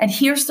 And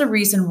here's the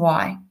reason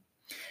why.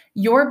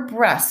 Your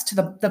breast,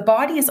 the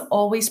body is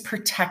always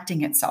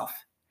protecting itself.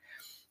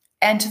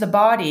 And to the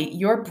body,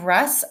 your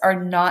breasts are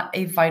not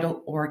a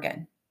vital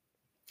organ.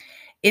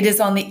 It is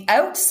on the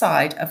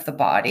outside of the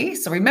body.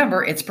 So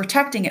remember, it's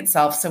protecting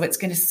itself. So it's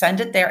going to send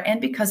it there. And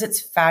because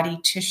it's fatty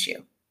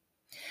tissue,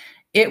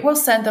 it will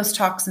send those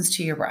toxins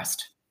to your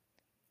breast.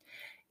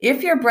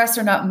 If your breasts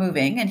are not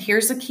moving, and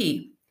here's the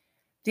key,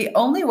 the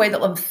only way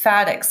that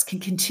lymphatics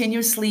can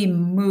continuously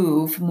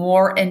move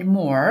more and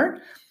more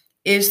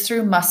is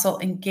through muscle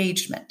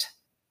engagement.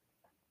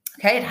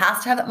 Okay, it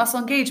has to have that muscle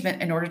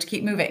engagement in order to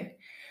keep moving.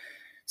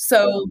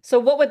 So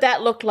what would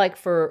that look like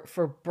for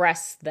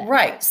breasts then?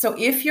 right. So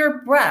if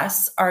your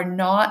breasts are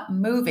not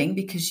moving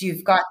because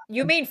you've got,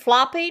 You mean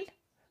flopping?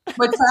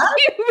 what's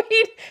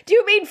that? Do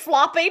you mean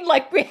flopping?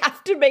 Like we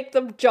have to make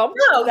them jump?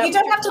 Is No, that you what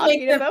don't you're have to make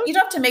talking them. about? You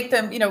don't have to make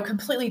them,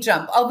 completely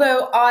jump.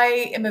 Although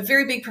I am a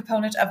very big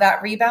proponent of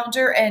that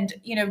rebounder and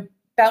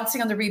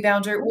bouncing on the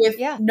rebounder with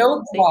Yeah,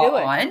 no they bra do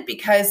it. on,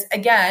 because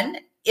again,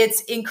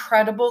 it's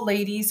incredible,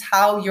 ladies,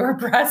 how your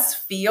breasts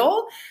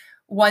feel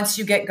once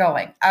you get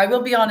going. I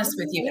will be honest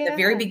with you. At the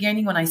very Yeah.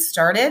 beginning, when I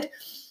started,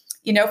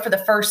 for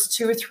the first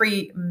 2 or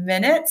 3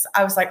 minutes,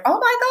 I was like, "Oh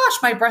my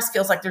gosh, my breast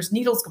feels like there's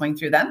needles going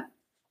through them."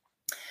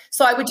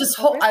 So I would just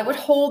Oh, hold, I really? would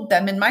hold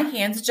them in my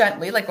hands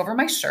gently, like over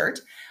my shirt,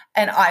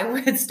 and I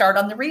would start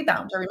on the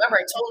rebound. I remember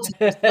I told you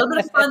there's a little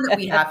bit of fun that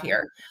we have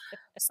here.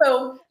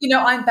 So,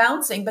 I'm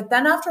bouncing, but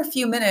then after a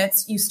few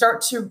minutes, you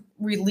start to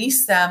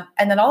release them.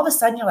 And then all of a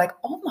sudden you're like,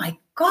 oh my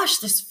gosh,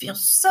 this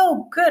feels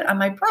so good on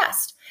my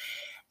breast.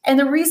 And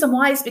the reason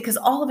why is because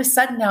all of a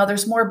sudden now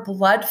there's more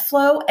blood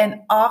flow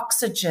and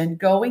oxygen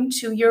going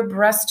to your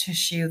breast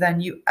tissue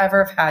than you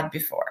ever have had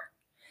before.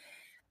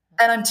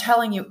 And I'm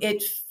telling you,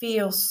 it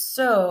feels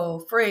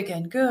so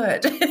friggin'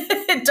 good.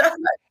 It does.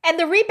 And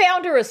the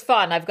rebounder is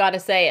fun, I've got to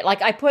say.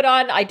 Like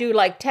I do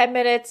like 10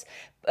 minutes,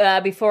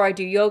 before I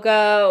do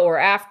yoga or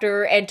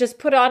after, and just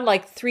put on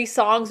like 3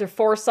 songs or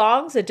 4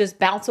 songs and just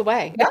bounce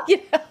away. Yeah.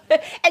 You know?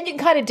 And you can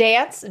kind of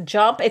dance and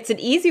jump. It's an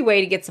easy way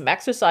to get some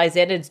exercise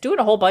in. It's doing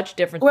a whole bunch of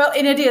different. Well,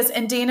 and it is.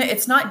 And Dana,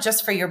 it's not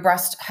just for your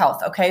breast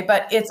health, okay?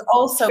 But it's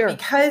also Sure.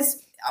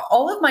 because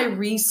all of my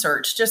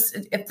research, just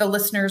if the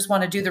listeners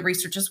want to do the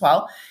research as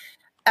well,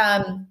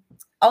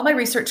 all my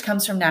research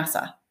comes from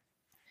NASA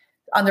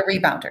on the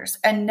rebounders.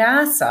 And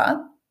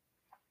NASA,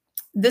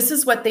 this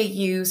is what they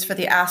use for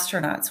the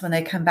astronauts when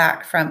they come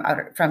back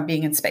from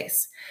being in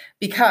space.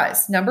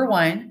 Because number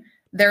one,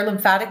 their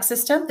lymphatic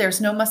system, there's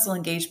no muscle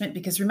engagement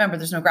because remember,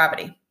 there's no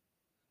gravity.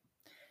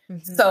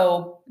 Mm-hmm.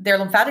 So their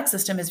lymphatic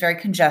system is very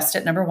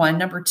congested, number one.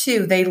 Number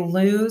two, they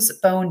lose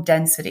bone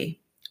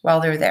density while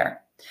they're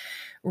there.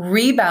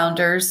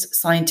 Rebounders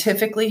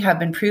scientifically have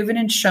been proven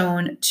and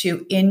shown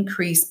to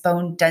increase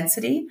bone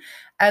density,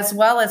 as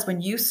well as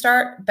when you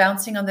start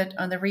bouncing on the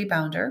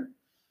rebounder,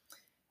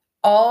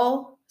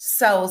 all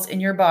cells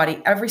in your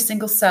body, every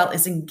single cell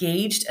is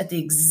engaged at the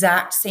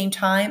exact same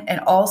time,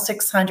 and all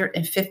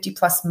 650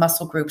 plus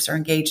muscle groups are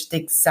engaged at the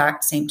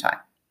exact same time.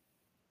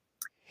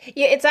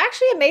 Yeah, it's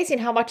actually amazing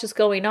how much is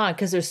going on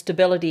because there's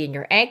stability in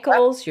your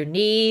ankles, your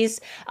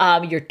knees,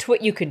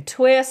 you can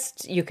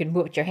twist, you can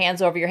move your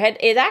hands over your head.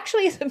 It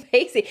actually is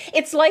amazing.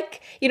 It's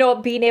like,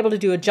 being able to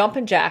do a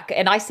jumping jack.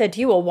 And I said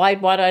to you, well, why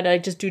don't I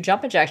just do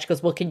jumping jacks? She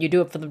goes, well, can you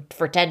do it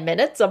for 10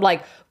 minutes? I'm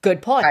like,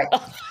 good point.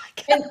 Right.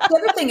 And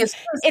the other thing is,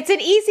 it's an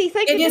easy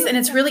thing to do. And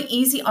it's really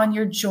easy on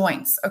your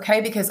joints,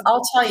 okay? Because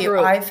I'll tell you,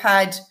 I've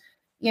had,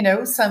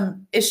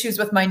 some issues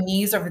with my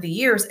knees over the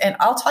years. And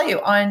I'll tell you,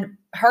 on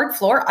hard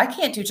floor, I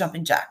can't do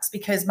jumping jacks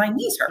because my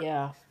knees hurt.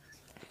 Yeah.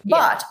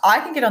 But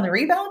I can get on the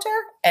rebounder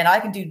and I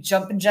can do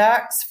jumping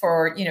jacks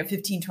for,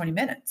 15, 20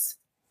 minutes.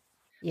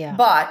 Yeah.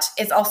 But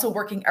it's also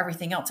working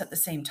everything else at the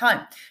same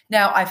time.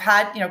 Now, I've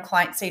had,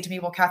 clients say to me,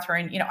 well,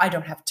 Kathryn, I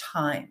don't have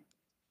time.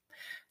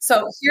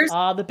 So here's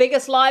the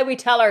biggest lie we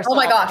tell ourselves. Oh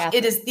my gosh, Kathryn.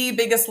 It is the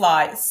biggest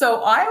lie.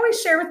 So I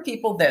always share with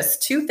people this,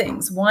 2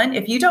 things. One,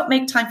 if you don't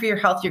make time for your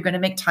health, you're going to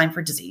make time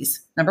for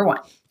disease. Number 1.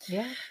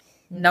 Yeah.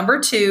 Number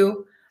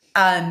 2,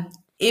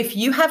 if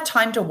you have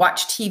time to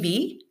watch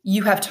TV,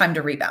 you have time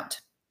to rebound.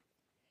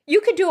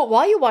 You can do it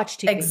while you watch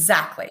TV.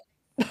 Exactly.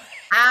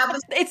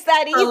 It's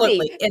that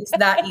easy. It's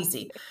that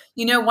easy.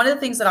 One of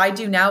the things that I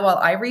do now while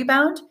I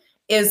rebound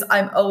is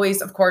I'm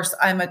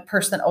a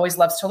person that always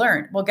loves to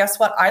learn. Well, guess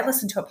what? I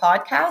listen to a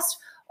podcast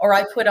or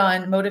I put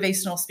on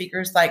motivational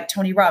speakers like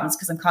Tony Robbins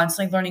because I'm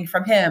constantly learning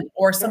from him,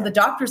 or some of the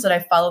doctors that I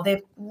follow. They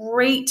have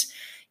great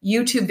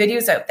YouTube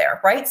videos out there,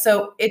 right?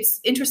 So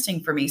it's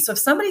interesting for me. So if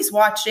somebody's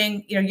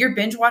watching, you're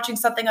binge watching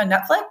something on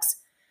Netflix,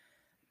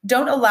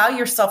 don't allow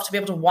yourself to be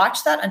able to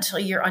watch that until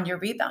you're on your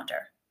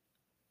rebounder.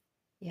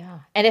 Yeah.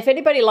 And if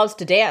anybody loves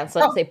to dance,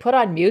 let's say put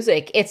on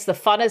music. It's the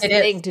funnest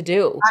thing to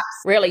do. Absolutely.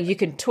 Really. You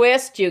can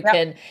twist, you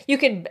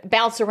can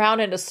bounce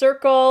around in a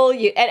circle.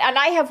 And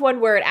I have one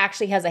where it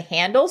actually has a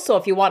handle. So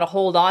if you want to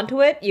hold on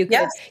to it, you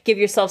can give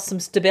yourself some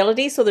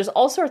stability. So there's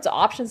all sorts of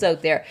options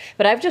out there.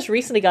 But I've just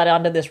recently got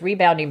onto this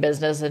rebounding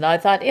business and I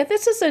thought,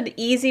 this is an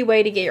easy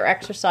way to get your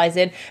exercise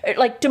in,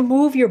 like to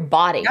move your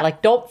body. Yep.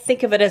 Like don't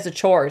think of it as a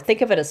chore.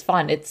 Think of it as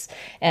fun. It's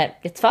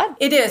fun.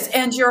 It is.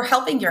 And you're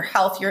helping your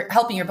health. You're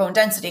helping your bone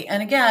density.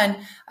 And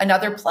again,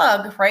 another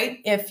plug, right?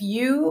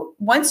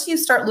 Once you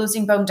start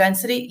losing bone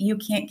density, you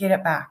can't get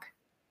it back.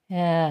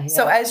 Yeah.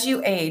 So as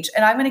you age,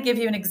 and I'm going to give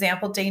you an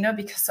example, Dana,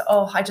 because,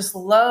 I just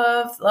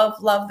love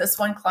this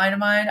one client of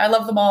mine. I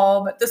love them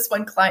all, but this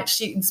one client,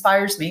 she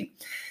inspires me.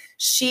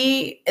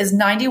 She is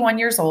 91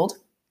 years old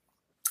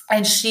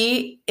and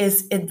she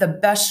is in the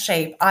best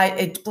shape.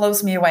 It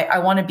blows me away. I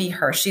want to be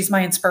her. She's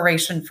my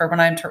inspiration for when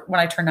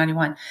I turn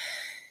 91.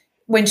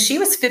 When she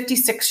was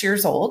 56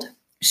 years old,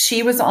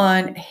 she was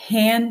on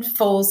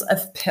handfuls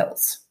of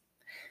pills.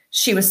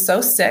 She was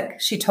so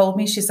sick. She told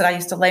me, she said, I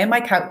used to lay on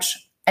my couch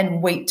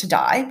and wait to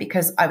die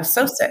because I was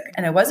so sick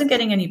and I wasn't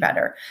getting any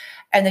better.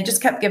 And they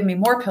just kept giving me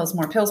more pills,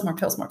 more pills, more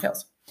pills, more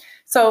pills.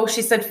 So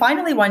she said,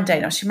 finally one day,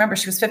 now she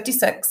remembers she was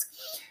 56.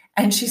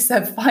 And she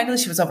said, finally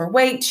she was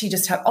overweight. She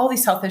just had all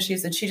these health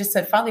issues. And she just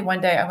said, finally one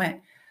day I went,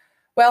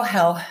 well,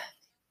 hell,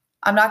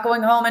 I'm not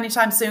going home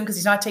anytime soon because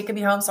he's not taking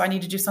me home. So I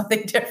need to do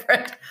something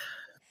different.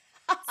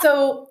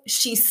 So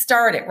she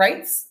started,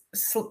 right?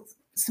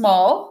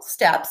 Small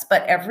steps,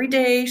 but every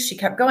day she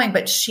kept going,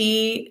 but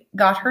she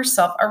got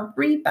herself a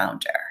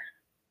rebounder.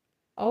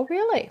 Oh,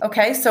 really?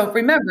 Okay. So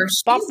remember,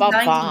 she's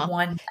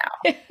 91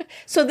 now.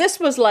 So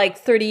this was like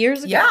 30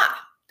 years ago. Yeah.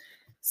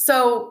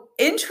 So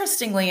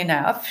interestingly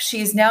enough,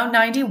 she's now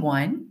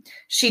 91.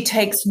 She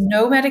takes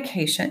no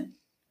medication.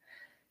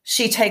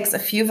 She takes a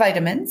few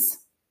vitamins.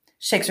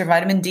 She takes her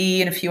vitamin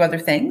D and a few other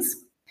things.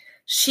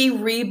 She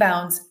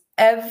rebounds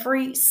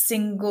every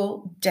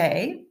single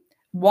day,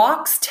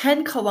 walks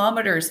 10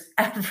 kilometers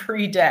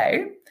every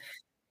day.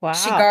 Wow.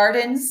 She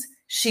gardens.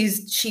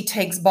 She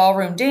takes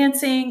ballroom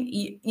dancing.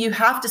 You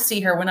have to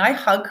see her. When I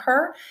hug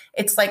her,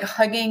 it's like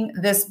hugging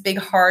this big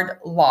hard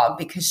log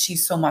because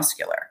she's so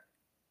muscular.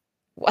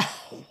 Wow.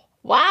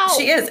 Wow.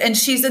 She is, and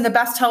she's in the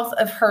best health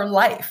of her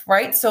life,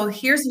 right? So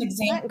here's an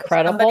Isn't that example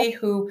of somebody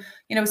incredible?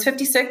 who, was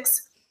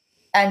 56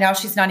 and now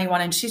she's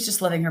 91 and she's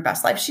just living her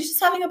best life. She's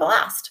just having a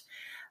blast.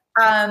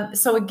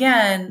 So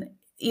again,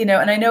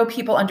 and I know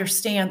people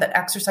understand that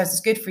exercise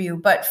is good for you,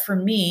 but for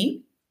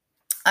me,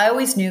 I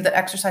always knew that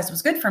exercise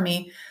was good for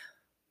me,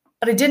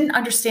 but I didn't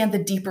understand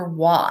the deeper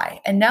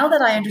why. And now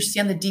that I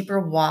understand the deeper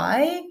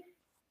why,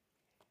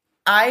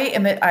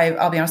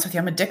 I'll be honest with you,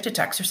 I'm addicted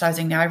to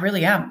exercising now. I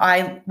really am.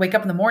 I wake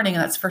up in the morning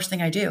and that's the first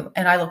thing I do.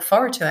 And I look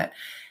forward to it.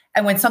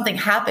 And when something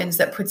happens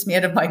that puts me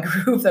out of my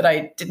groove, that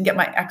I didn't get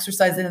my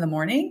exercise in the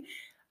morning,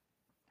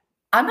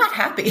 I'm not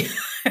happy.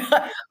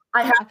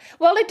 I have,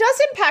 Well, it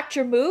does impact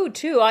your mood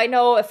too. I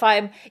know if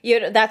I'm,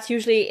 that's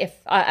usually if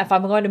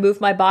I'm going to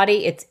move my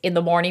body, it's in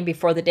the morning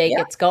before the day yeah,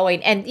 gets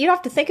going, and you don't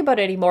have to think about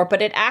it anymore.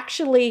 But it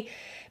actually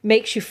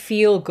makes you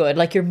feel good,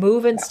 like you're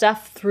moving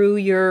stuff through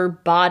your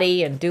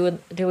body and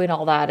doing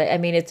all that. I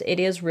mean, it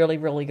is really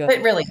really good.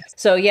 it really is.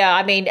 So yeah,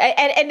 I mean,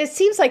 and it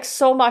seems like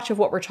so much of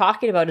what we're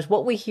talking about is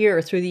what we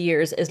hear through the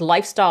years is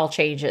lifestyle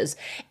changes,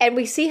 and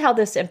we see how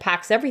this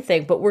impacts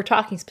everything. But we're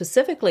talking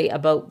specifically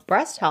about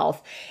breast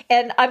health,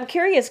 and I'm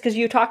curious because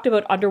you talked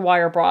about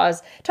underwire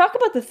bras. Talk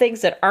about the things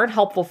that aren't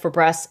helpful for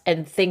breasts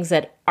and things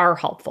that are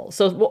helpful.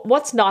 So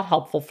what's not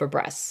helpful for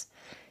breasts?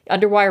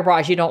 Underwire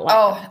bras, you don't like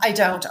them. Oh, I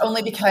don't.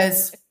 Only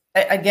because,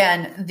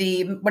 again,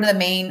 the one of the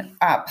main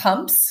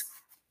pumps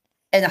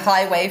in the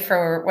highway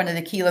for one of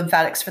the key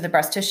lymphatics for the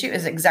breast tissue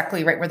is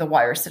exactly right where the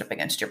wires sit up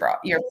against your bra.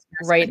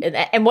 Right.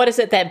 And what is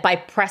it that by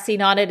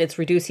pressing on it, it's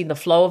reducing the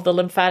flow of the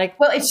lymphatic?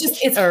 Well,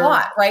 it's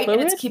hot, right? Fluid?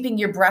 And it's keeping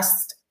your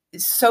breasts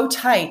so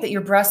tight that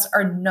your breasts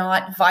are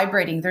not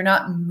vibrating. They're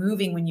not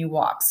moving when you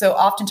walk. So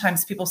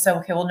oftentimes people say,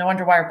 okay, well, no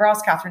underwire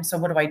bras, Kathryn. So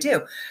what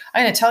do?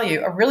 I'm going to tell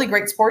you, a really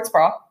great sports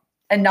bra,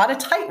 and not a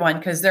tight one,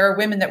 because there are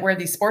women that wear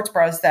these sports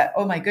bras that,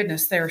 oh my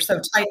goodness, they're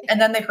so tight,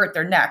 and then they hurt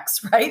their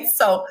necks, right?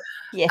 So,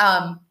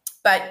 Yeah.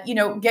 but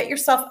get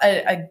yourself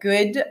a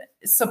good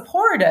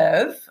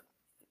supportive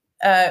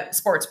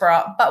sports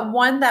bra, but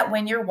one that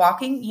when you're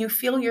walking, you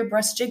feel your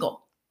breast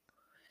jiggle.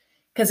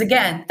 Because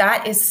again,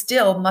 that is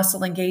still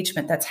muscle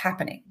engagement that's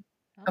happening.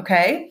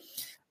 Okay.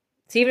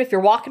 So even if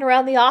you're walking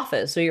around the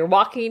office or you're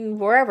walking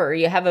wherever,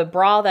 you have a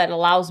bra that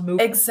allows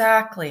movement.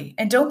 Exactly.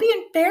 And don't be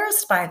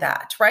embarrassed by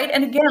that. Right.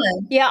 And again,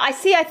 Yeah, I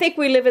think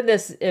we live in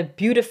this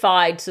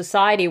beautified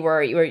society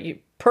where you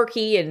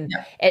perky and,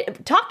 yeah.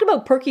 and talked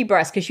about perky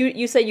breasts because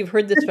you said you've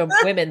heard this from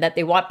women that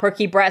they want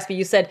perky breasts, but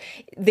you said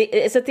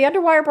is it the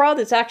underwire bra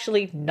that's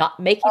actually not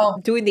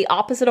doing the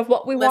opposite of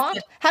what we want?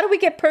 How do we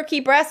get perky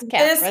breasts,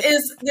 Kathryn?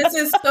 This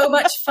is so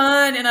much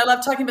fun, and I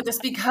love talking about this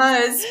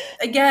because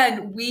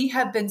again, we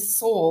have been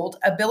sold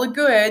a bill of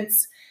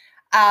goods,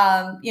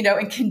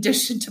 and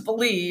conditioned to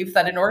believe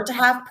that in order to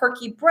have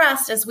perky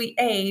breasts as we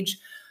age,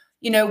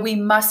 we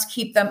must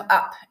keep them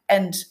up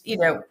and,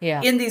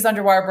 in these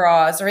underwire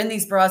bras or in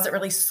these bras that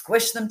really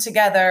squish them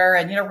together.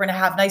 And, we're going to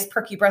have nice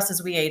perky breasts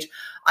as we age.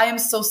 I am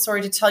so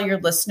sorry to tell your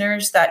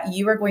listeners that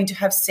you are going to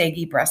have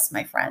saggy breasts,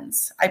 my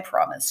friends. I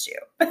promise you,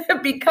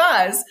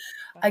 because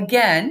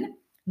again,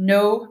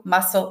 no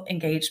muscle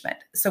engagement.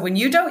 So when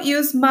you don't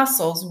use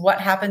muscles, what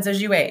happens as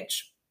you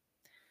age?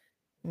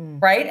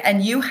 Right?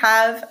 And you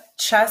have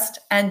chest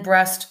and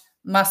breast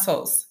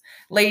muscles.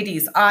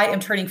 Ladies, I am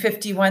turning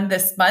 51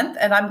 this month,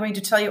 and I'm going to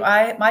tell you,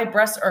 my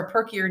breasts are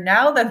perkier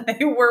now than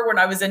they were when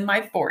I was in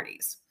my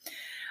 40s.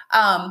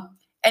 And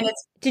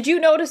it's Did you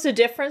notice a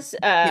difference?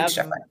 huge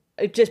difference.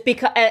 Just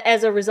because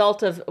as a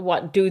result of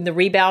what, doing the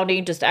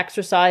rebounding, just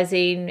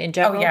exercising in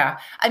general? Oh yeah.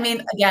 I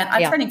mean, again,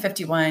 I'm turning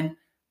 51.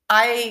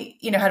 I,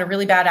 had a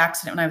really bad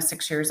accident when I was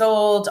 6 years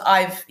old.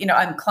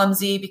 I'm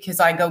clumsy because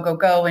I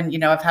go.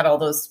 And, I've had all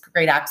those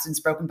great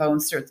accidents, broken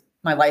bones through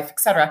my life, et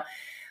cetera.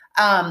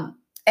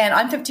 And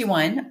I'm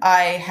 51.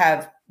 I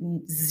have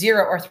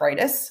zero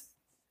arthritis.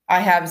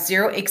 I have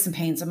zero aches and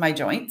pains in my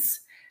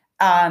joints.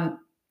 I'm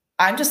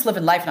just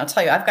living life. And I'll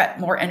tell you, I've got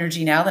more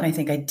energy now than I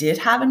think I did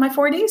have in my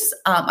 40s.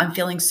 I'm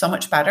feeling so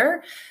much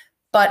better.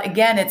 But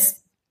again,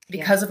 it's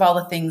because of all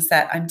the things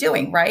that I'm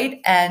doing, right?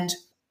 And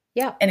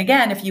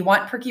again, if you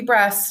want perky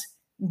breasts,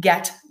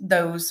 get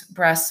those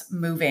breasts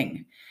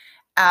moving,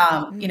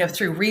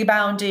 through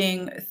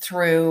rebounding,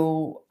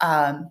 through,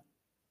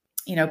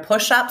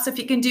 push-ups, if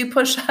you can do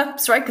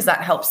push-ups, right? Because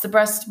that helps the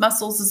breast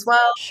muscles as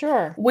well.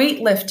 Sure.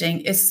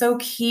 Weightlifting is so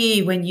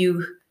key when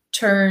you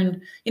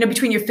turn,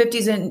 between your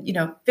 50s and,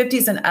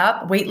 50s and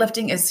up.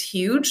 Weightlifting is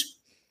huge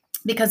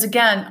because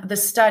again, the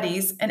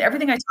studies and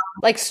everything I talk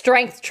about, like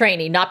strength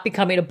training, not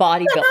becoming a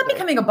bodybuilder. not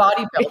becoming a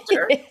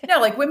bodybuilder.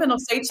 Like women will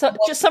say,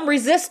 just some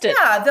resistance.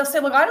 Yeah, they'll say,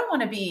 look, I don't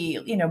want to be,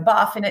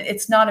 buff, and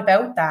it's not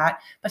about that.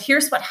 But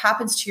here's what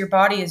happens to your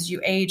body as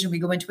you age and we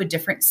go into a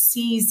different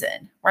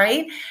season,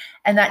 right?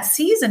 And that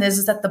season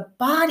is that the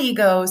body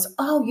goes,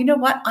 oh, you know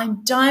what?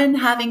 I'm done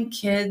having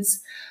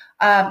kids.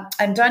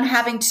 I'm done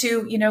having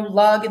to,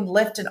 lug and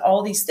lift and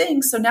all these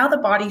things. So now the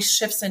body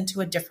shifts into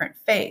a different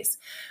phase.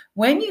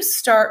 When you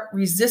start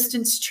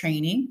resistance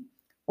training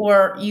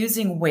or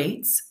using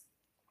weights,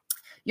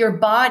 your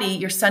body,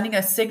 you're sending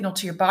a signal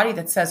to your body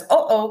that says,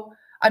 oh,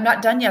 I'm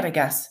not done yet, I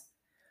guess.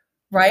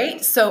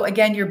 Right. So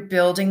again, you're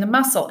building the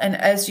muscle. And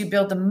as you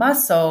build the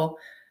muscle,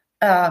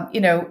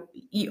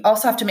 you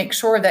also have to make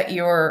sure that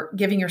you're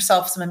giving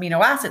yourself some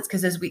amino acids,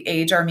 because as we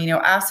age, our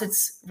amino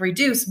acids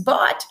reduce.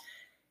 But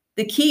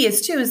the key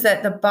is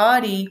that the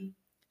body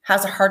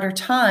has a harder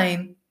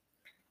time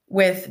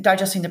with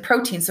digesting the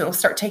protein. So it'll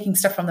start taking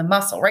stuff from the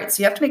muscle, right?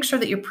 So you have to make sure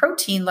that your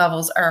protein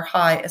levels are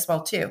high as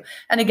well too.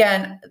 And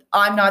again,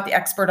 I'm not the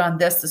expert on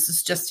this. This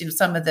is just,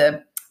 some of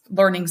the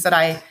learnings that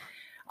I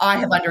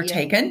have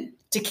undertaken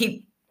to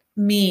keep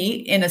me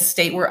in a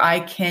state where I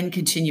can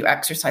continue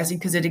exercising,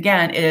 because it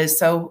is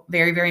so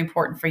very, very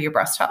important for your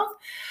breast health.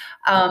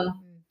 And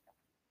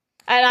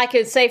I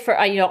can say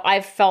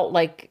I've felt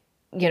like,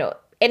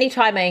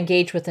 anytime I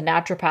engage with a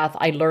naturopath,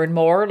 I learn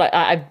more. Like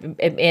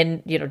I've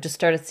just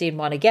started seeing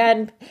one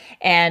again,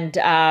 and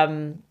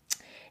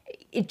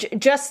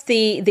just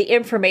the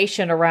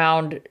information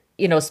around,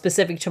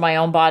 specific to my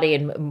own body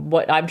and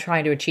what I'm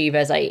trying to achieve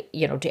as I,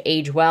 to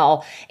age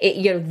well,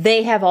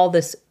 they have all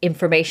this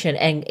information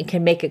and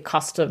can make it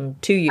custom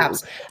to you,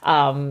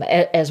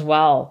 as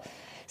well.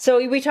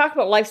 So we talked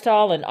about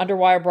lifestyle and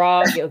underwire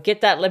bra,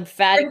 get that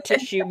lymphatic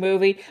tissue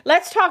moving.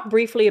 Let's talk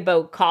briefly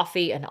about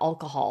coffee and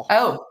alcohol.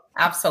 Oh,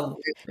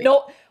 absolutely.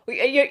 No,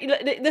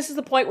 this is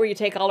the point where you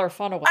take all our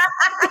fun away.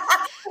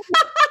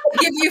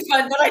 Give you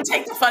fun, but I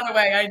take the fun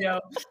away. I know.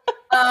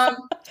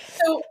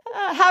 So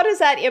how does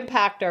that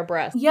impact our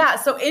breasts? Yeah.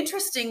 So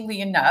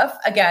interestingly enough,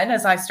 again,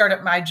 as I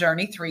started my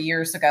journey 3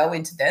 years ago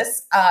into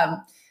this,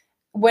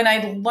 when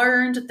I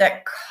learned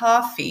that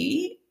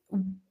coffee,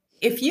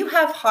 if you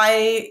have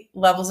high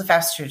levels of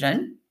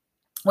estrogen,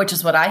 which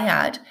is what I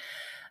had,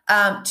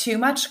 too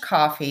much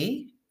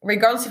coffee,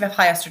 regardless if you have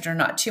high estrogen or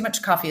not, too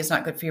much coffee is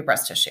not good for your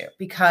breast tissue,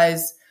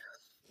 because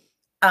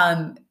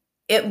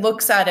it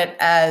looks at it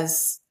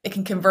as, it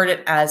can convert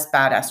it as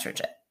bad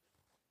estrogen.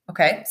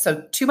 Okay.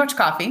 So too much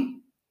coffee.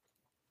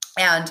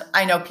 And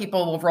I know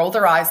people will roll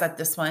their eyes at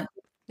this one.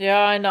 Yeah,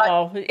 I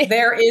know.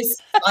 There is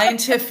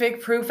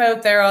scientific proof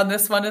out there on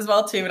this one as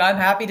well too. And I'm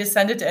happy to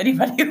send it to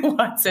anybody who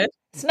wants it.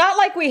 It's not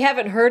like we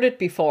haven't heard it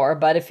before,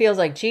 but it feels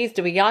like, geez,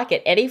 do we not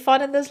get any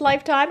fun in this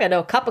lifetime? I know,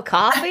 a cup of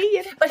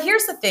coffee. But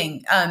here's the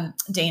thing,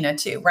 Dana,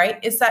 too,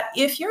 right? Is that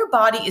if your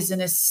body is in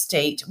a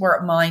state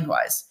where mine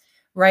was,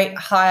 right?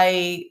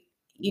 High,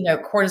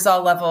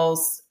 cortisol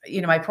levels,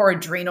 my poor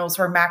adrenals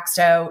were maxed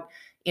out.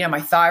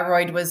 My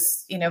thyroid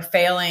was,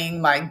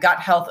 failing, my gut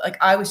health, like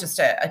I was just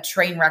a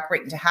train wreck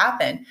waiting to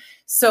happen.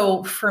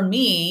 So for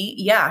me,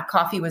 yeah,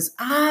 coffee was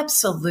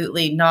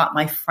absolutely not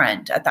my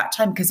friend at that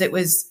time, because it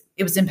was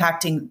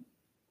impacting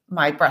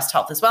my breast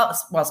health as well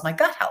as my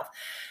gut health.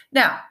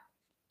 Now,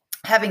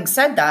 having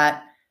said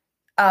that,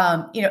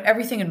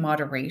 everything in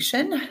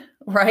moderation,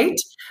 right?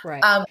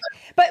 Right.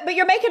 But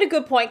you're making a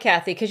good point,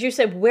 Kathy, because you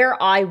said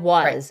where I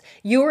was,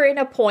 you were in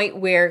a point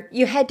where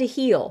you had to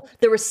heal.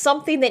 There was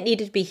something that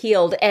needed to be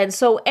healed. And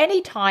so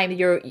anytime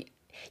you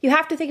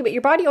have to think about,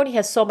 your body only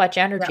has so much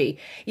energy,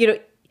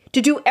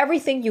 to do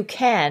everything you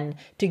can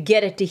to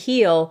get it to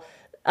heal.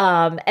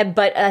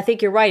 But I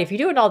think you're right. If you're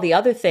doing all the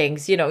other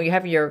things, you're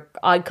having your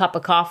odd cup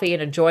of coffee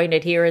and enjoying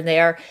it here and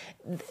there,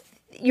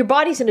 your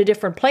body's in a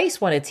different place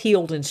when it's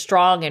healed and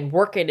strong and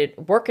working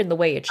the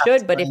way it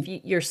should. Absolutely. But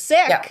if you're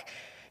sick,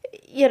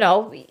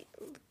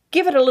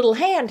 give it a little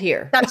hand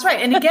here. That's right.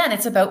 And again,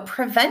 it's about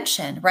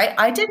prevention, right?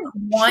 I didn't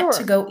want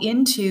to go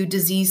into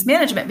disease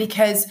management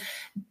because,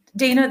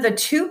 Dana, the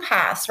two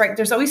paths, right?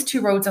 There's always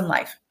two roads in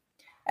life.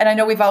 And I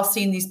know we've all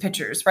seen these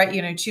pictures,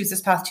 right? Choose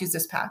this path, choose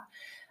this path.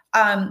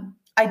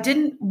 I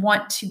didn't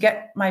want to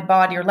get my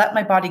body or let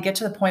my body get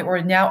to the point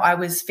where now I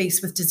was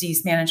faced with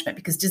disease management,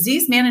 because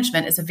disease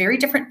management is a very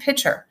different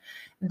picture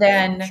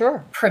than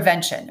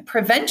prevention.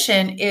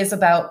 Prevention is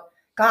about,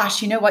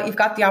 gosh, you know what? You've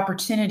got the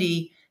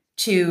opportunity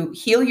to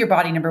heal your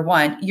body. Number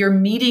one, you're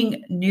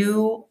meeting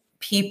new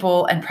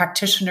people and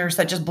practitioners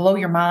that just blow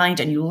your mind,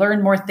 and you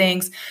learn more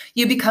things.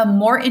 You become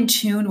more in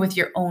tune with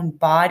your own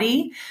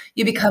body.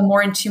 You become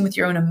more in tune with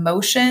your own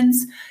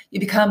emotions.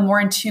 You become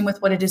more in tune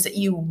with what it is that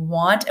you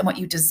want and what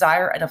you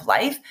desire out of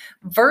life.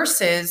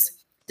 Versus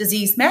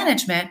disease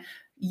management,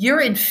 you're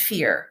in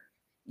fear.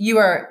 You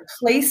are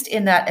placed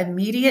in that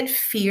immediate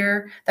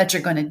fear that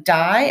you're going to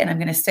die. And I'm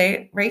going to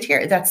say right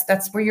here,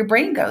 that's where your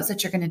brain goes,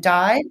 that you're going to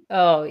die.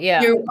 Oh,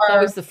 yeah. It's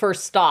always the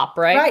first stop,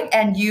 right? Right.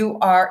 And you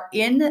are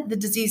in the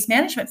disease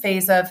management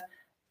phase of,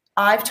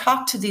 I've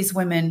talked to these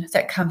women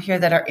that come here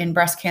that are in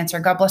breast cancer.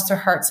 God bless their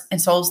hearts and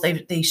souls.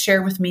 They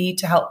share with me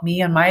to help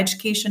me on my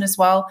education as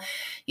well.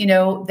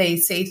 They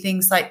say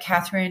things like,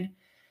 Kathryn,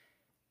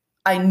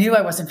 I knew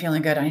I wasn't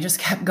feeling good. And I just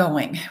kept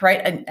going,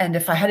 right? And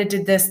if I had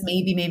did this,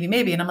 maybe.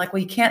 And I'm like,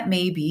 well, you can't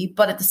maybe.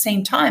 But at the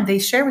same time, they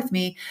share with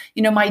me,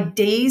 my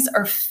days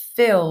are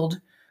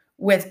filled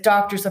with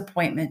doctor's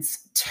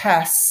appointments,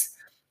 tests,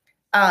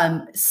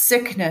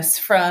 sickness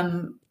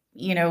from,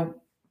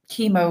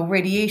 chemo,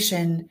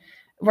 radiation,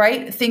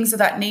 right? Things of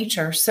that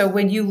nature. So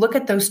when you look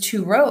at those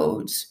two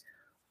roads,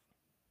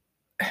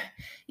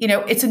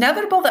 it's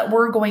inevitable that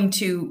we're going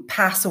to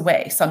pass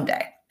away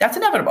someday. That's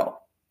inevitable.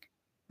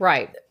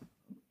 Right.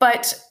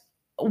 But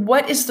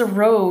what is the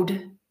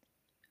road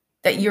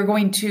that you're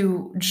going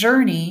to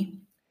journey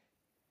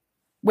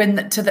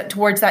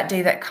towards that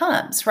day that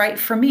comes, right?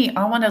 For me,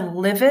 I want to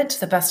live it to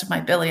the best of my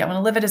ability. I want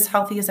to live it as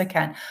healthy as I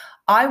can.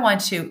 I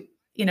want to,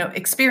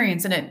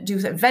 experience and do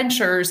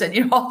adventures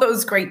and, all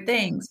those great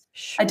things.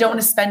 Sure. I don't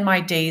want to spend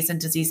my days in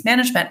disease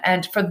management.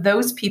 And for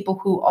those people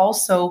who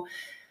also,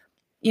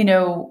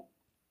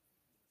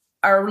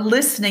 are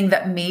listening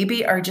that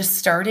maybe are just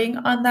starting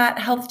on that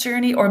health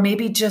journey, or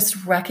maybe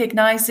just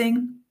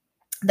recognizing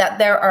that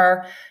there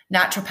are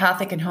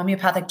naturopathic and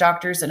homeopathic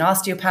doctors and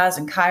osteopaths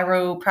and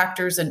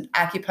chiropractors and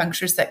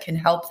acupuncturists that can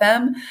help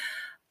them.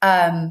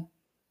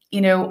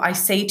 I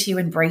say to you,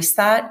 embrace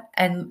that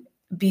and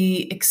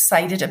be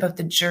excited about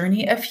the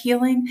journey of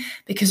healing,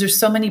 because there's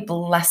so many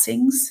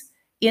blessings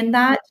in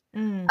that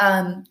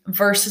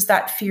versus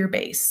that fear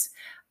base.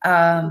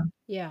 So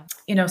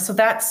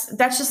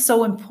that's just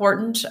so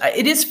important.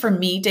 It is for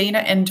me, Dana,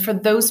 and for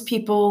those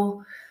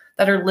people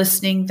that are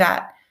listening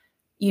that,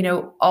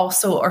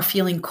 also are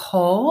feeling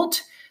called,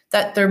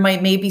 that there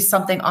might maybe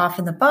something off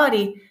in the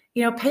body,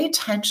 pay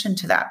attention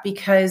to that,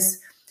 because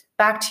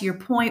back to your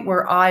point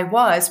where I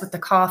was with the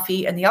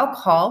coffee and the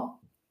alcohol,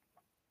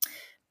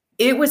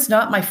 it was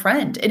not my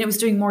friend and it was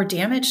doing more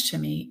damage to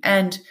me.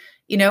 And,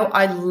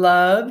 I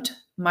loved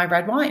my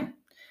red wine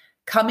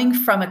coming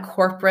from a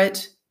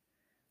corporate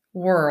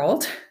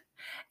world.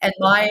 And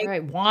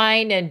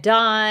wine and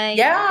dine.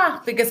 Yeah,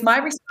 because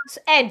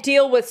and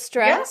deal with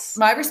stress. Yes,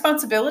 my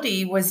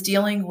responsibility was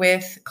dealing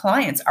with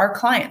clients, our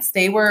clients.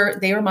 They were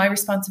my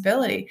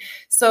responsibility.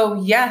 So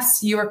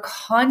yes, you were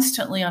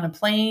constantly on a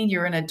plane,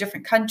 you're in a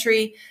different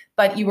country,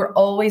 but you were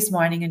always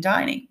wining and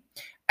dining.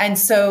 And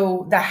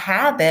so the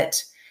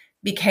habit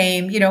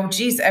became,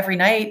 every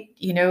night,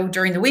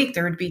 during the week,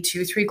 there would be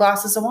 2-3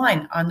 glasses of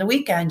wine. On the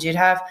weekend, you'd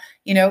have,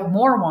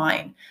 more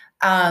wine.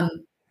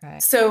 Right.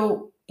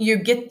 So you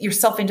get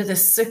yourself into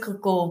this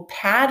cyclical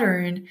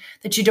pattern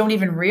that you don't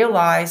even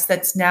realize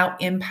that's now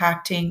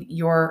impacting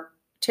your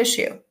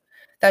tissue,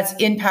 that's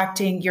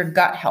impacting your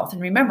gut health.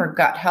 And remember,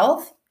 gut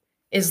health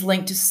is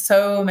linked to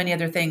so many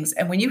other things.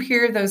 And when you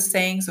hear those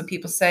sayings, when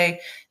people say,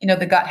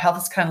 the gut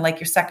health is kind of like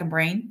your second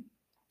brain,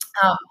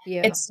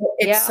 it's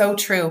so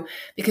true,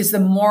 because the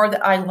more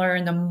that I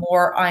learn, the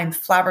more I'm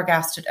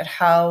flabbergasted at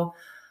how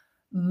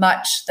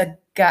much the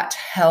gut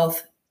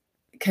health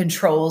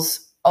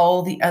controls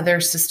all the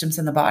other systems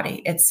in the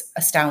body. It's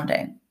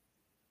astounding.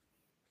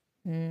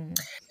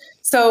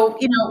 So,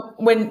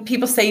 when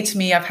people say to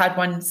me, I've had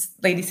one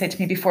lady say to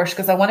me before, she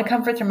goes, I want to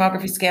come for a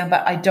thermography scan,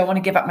 but I don't want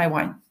to give up my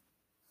wine.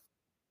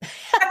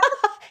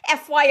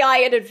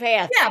 FYI in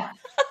advance. Yeah.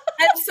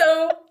 And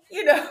so,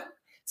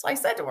 so I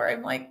said to her,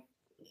 I'm like,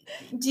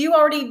 you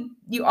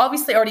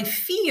obviously already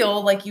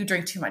feel like you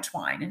drink too much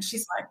wine. And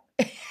she's like,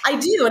 I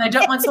do. And I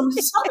don't want someone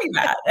to tell me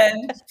that.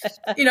 And,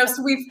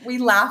 so we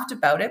laughed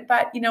about it.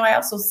 But, I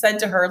also said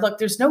to her, look,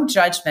 there's no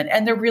judgment.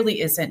 And there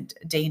really isn't,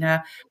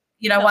 Dana.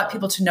 I want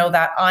people to know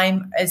that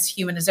I'm as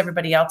human as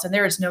everybody else. And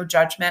there is no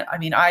judgment. I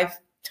mean, I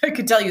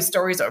could tell you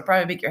stories that would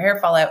probably make your hair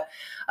fall out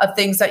of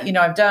things that,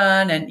 I've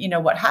done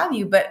and, what have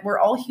you. But we're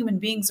all human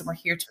beings and we're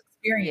here to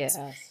experience.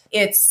 Yes.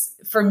 It's,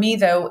 for me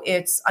though,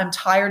 I'm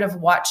tired of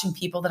watching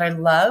people that I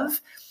love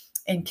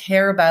and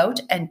care about,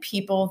 and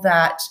people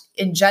that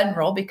in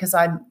general, because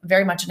I'm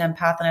very much an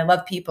empath and I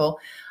love people,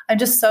 I'm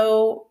just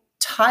so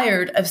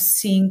tired of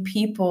seeing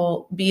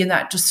people be in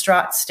that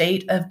distraught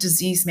state of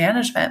disease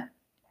management,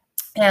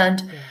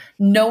 and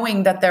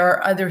knowing that there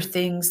are other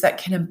things that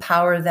can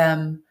empower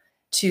them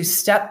to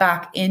step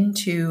back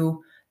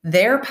into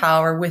their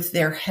power with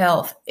their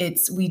health.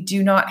 We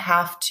do not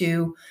have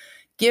to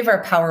give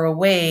our power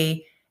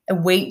away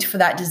and wait for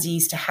that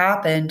disease to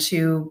happen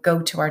to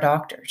go to our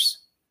doctors.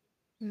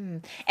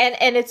 And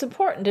it's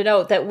important to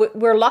note that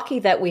we're lucky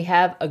that we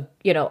have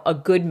a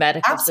good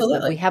medical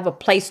system. We have a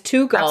place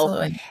to go.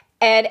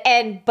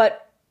 Absolutely.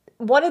 But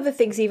one of the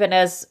things, even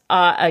as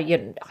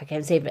I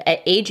can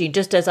say aging,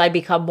 just as I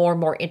become more and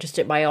more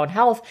interested in my own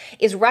health,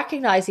 is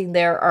recognizing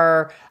there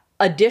are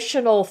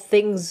additional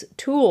things,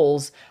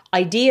 tools,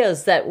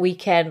 ideas that we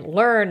can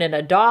learn and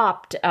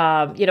adopt.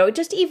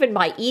 Just even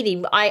my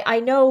eating.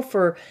 I know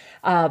for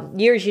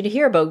years you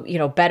hear about,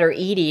 better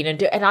eating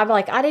and I'm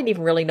like, I didn't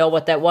even really know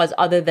what that was,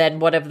 other than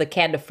whatever the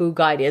Canada Food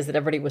Guide is that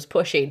everybody was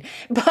pushing.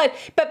 But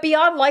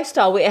beyond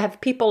lifestyle, we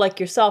have people like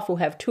yourself who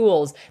have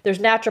tools. There's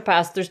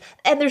naturopaths.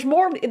 There's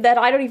more that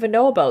I don't even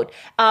know about.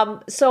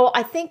 So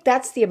I think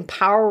that's the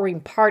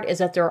empowering part, is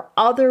that there are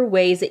other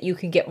ways that you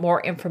can get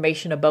more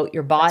information about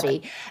your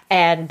body. Right.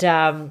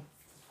 And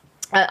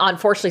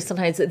unfortunately,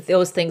 sometimes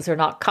those things are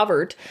not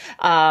covered.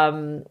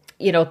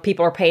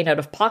 People are paying out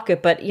of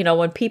pocket, but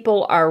when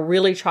people are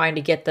really trying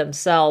to get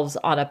themselves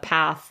on a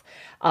path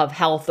of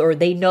health, or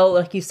they know,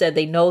 like you said,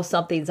 they know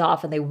something's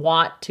off and they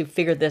want to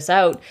figure this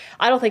out,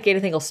 I don't think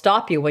anything will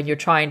stop you when you're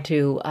trying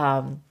to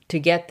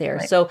get there.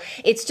 Right. So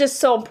it's just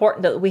so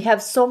important that we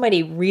have so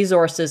many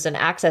resources and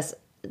access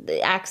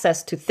the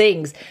access to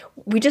things.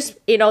 We just,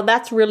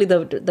 that's really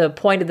the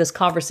point of this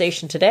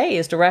conversation today,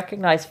 is to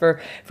recognize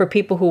for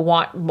people who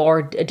want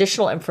more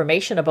additional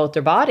information about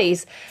their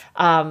bodies,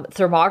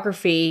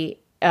 thermography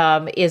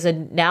is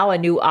now a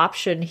new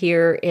option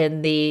here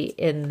in the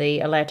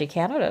Atlantic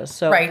Canada.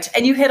 So right,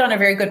 and you hit on a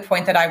very good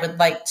point that I would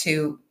like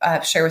to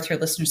share with your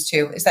listeners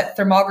too, is that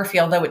thermography,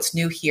 although it's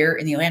new here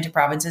in the Atlantic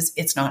provinces,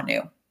 it's not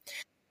new.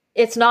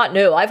 it's not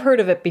new. I've heard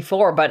of it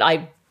before, but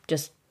I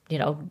just,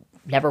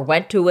 never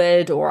went to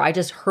it, or I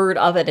just heard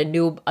of it and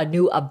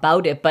knew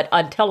about it. But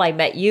until I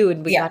met you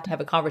and we got to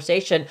have a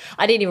conversation,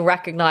 I didn't even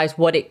recognize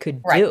what it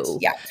could do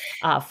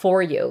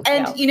for you.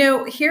 And,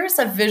 here's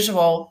a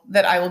visual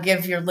that I will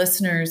give your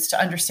listeners to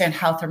understand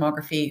how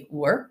thermography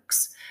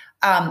works.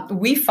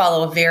 We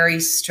follow a very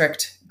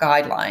strict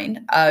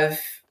guideline of,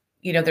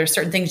 there's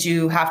certain things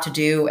you have to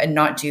do and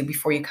not do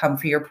before you come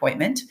for your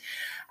appointment,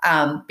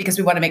 because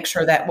we want to make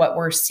sure that what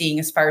we're seeing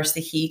as far as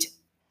the heat,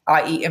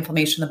 i.e.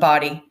 inflammation in the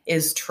body,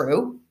 is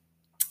true.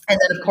 And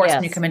then, of course,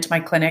 when you come into my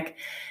clinic,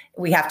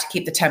 we have to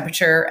keep the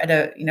temperature at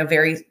a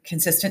very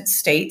consistent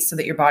state so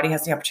that your body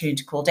has the opportunity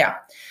to cool down.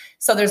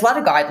 So there's a lot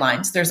of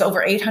guidelines. There's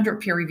over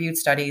 800 peer-reviewed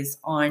studies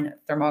on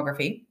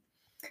thermography.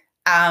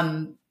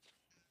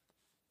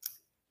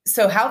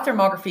 So how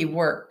thermography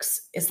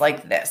works is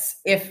like this.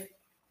 If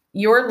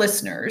your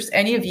listeners,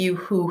 any of you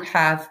who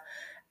have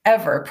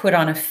ever put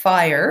on a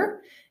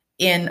fire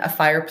in a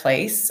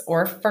fireplace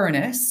or a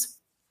furnace,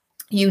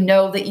 you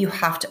know that you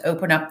have to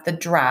open up the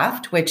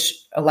draft, which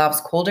allows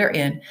cold air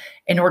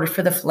in order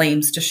for the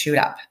flames to shoot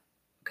up.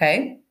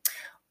 Okay.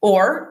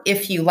 Or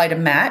if you light a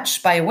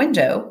match by a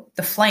window,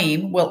 the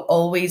flame will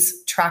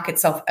always track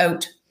itself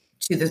out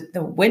to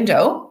the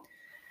window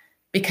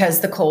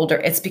because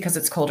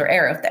it's colder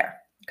air out there.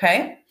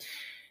 Okay.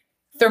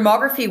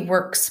 Thermography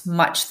works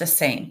much the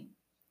same.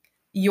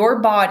 Your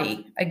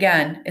body,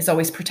 again, is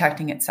always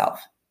protecting itself.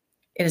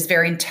 It is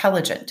very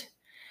intelligent.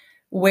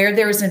 Where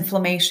there is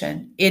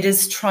inflammation, it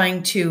is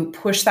trying to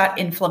push that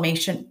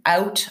inflammation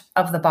out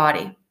of the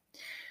body.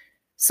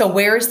 So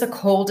where is the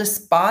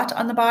coldest spot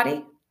on the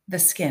body? The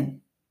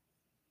skin.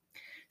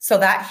 So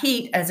that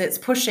heat, as it's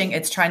pushing,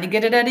 it's trying to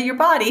get it out of your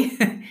body.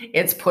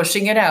 It's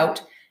pushing it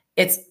out.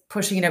 It's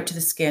pushing it out to the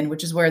skin,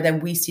 which is where then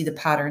we see the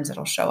patterns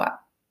that'll show up.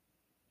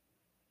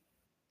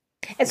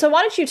 And so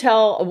why don't you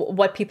tell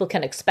what people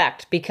can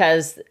expect?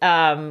 Because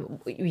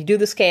we do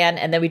the scan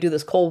and then we do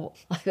this cold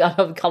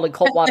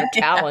water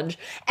challenge,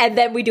 and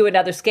then we do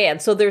another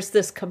scan. So there's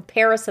this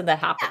comparison that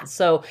happens.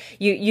 So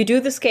you do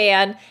the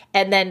scan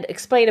and then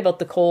explain about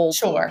the cold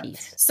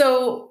piece.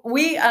 So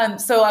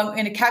so I'm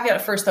going to caveat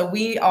it first, though.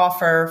 We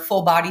offer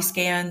full body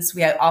scans.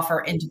 We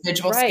offer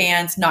individual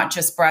scans, not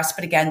just breast,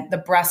 but again, the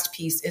breast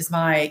piece is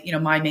my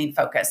main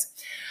focus.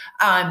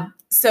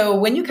 So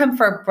when you come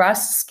for a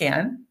breast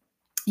scan,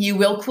 you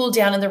will cool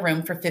down in the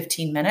room for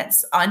 15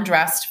 minutes,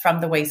 undressed from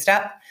the waist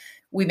up.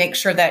 We make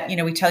sure that,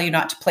 we tell you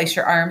not to place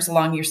your arms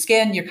along your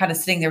skin. You're kind of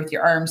sitting there with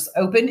your arms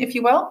open, if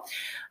you will.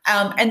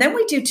 And then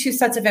we do 2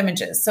 sets of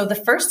images. So the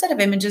first set of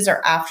images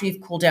are after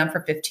you've cooled down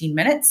for 15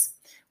 minutes.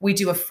 We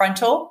do a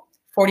frontal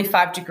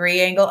 45-degree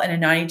angle and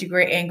a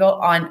 90-degree angle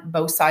on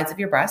both sides of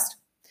your breast.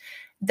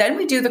 Then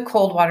we do the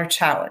cold water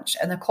challenge.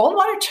 And the cold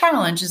water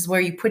challenge is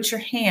where you put your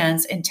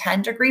hands in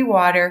 10-degree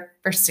water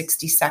for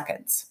 60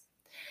 seconds.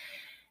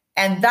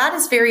 And that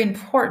is very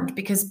important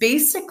because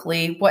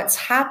basically what's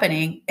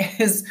happening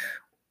is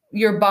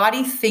your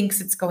body thinks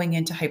it's going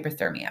into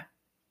hyperthermia.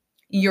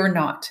 You're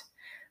not.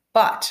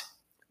 But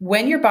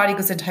when your body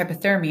goes into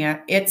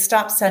hypothermia, it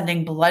stops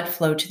sending blood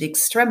flow to the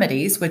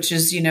extremities, which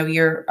is,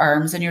 your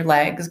arms and your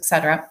legs,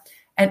 etc.,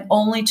 and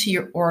only to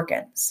your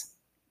organs.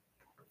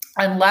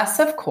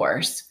 Unless, of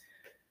course,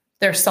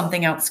 there's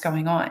something else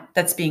going on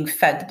that's being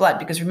fed the blood.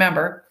 Because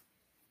remember,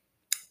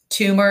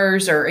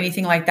 tumors or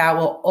anything like that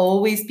will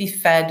always be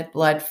fed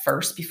blood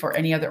first before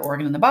any other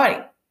organ in the body.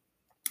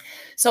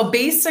 So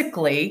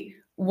basically,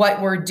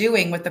 what we're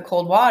doing with the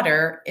cold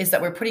water is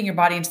that we're putting your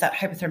body into that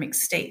hypothermic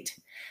state.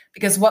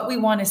 Because what we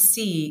want to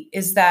see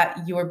is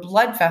that your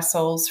blood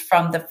vessels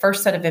from the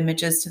first set of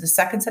images to the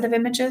second set of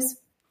images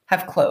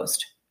have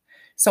closed.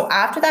 So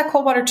after that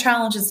cold water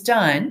challenge is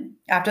done,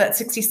 after that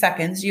 60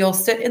 seconds, you'll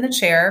sit in the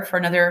chair for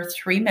another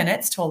 3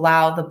 minutes to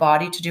allow the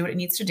body to do what it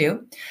needs to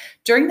do.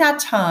 During that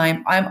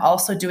time, I'm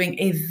also doing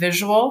a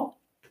visual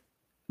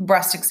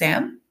breast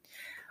exam.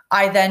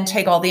 I then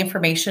take all the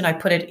information, I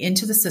put it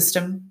into the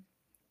system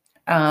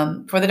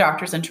for the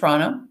doctors in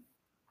Toronto.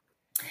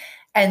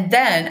 And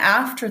then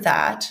after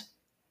that,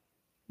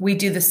 we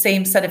do the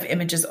same set of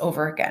images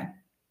over again.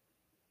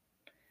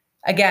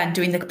 Again,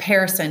 doing the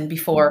comparison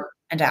before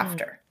and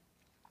after.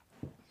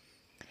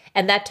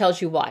 And that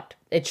tells you what?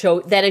 It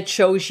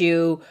shows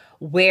you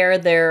where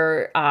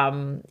there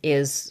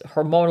is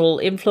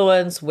hormonal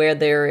influence, where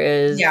there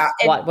is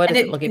what is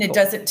it looking for? And it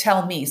doesn't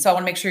tell me. So I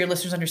want to make sure your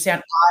listeners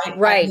understand. I'm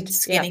the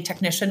scanning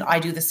technician. I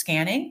do the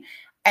scanning.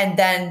 And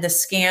then the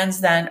scans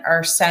then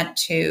are sent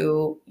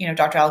to,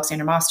 Dr.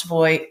 Alexander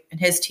Mostovoy and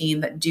his team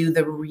that do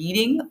the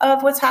reading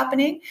of what's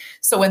happening.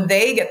 So when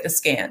they get the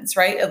scans,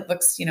 right, it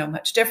looks,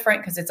 much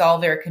different because it's all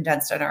very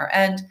condensed on our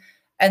end.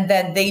 And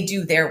then they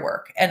do their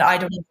work. And I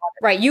don't.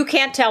 Right. You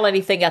can't tell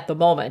anything at the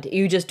moment.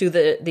 You just do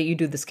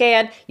the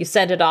scan, you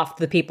send it off to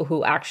the people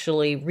who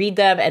actually read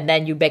them, and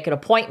then you make an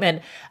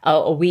appointment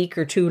a week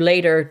or two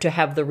later to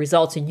have the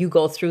results, and you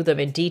go through them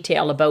in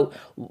detail about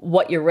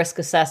what your risk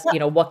assessed,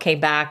 what came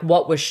back,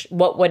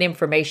 what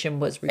information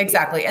was reviewed.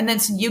 Exactly. And then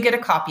so you get a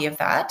copy of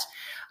that.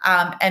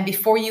 And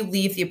before you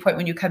leave the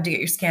appointment, you come to get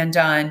your scan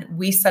done,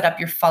 we set up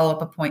your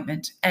follow-up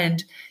appointment,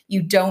 and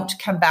you don't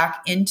come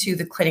back into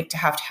the clinic to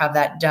have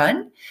that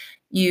done.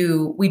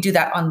 We do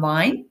that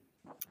online,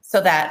 so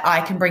that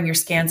I can bring your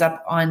scans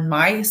up on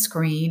my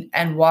screen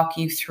and walk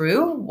you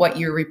through what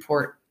your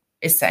report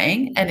is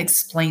saying and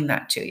explain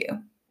that to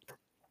you.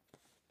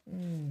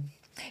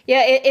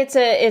 Yeah,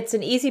 it's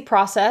an easy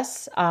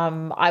process.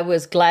 I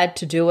was glad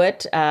to do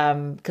it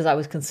because I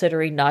was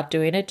considering not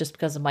doing it just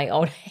because of my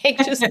own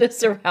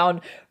anxiousness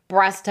around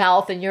breast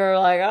health. And you're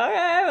like,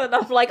 okay, and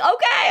I'm like,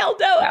 okay, I'll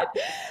do it.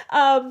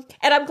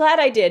 And I'm glad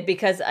I did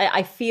because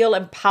I feel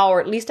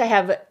empowered. At least I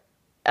have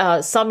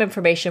some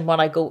information when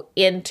I go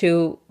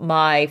into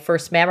my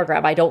first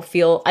mammogram. I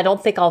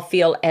don't think I'll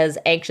feel as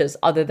anxious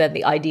other than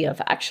the idea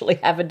of actually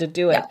having to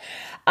do it.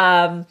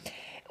 Yeah.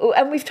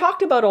 And we've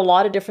talked about a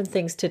lot of different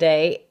things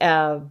today.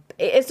 What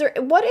is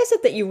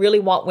it that you really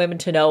want women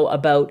to know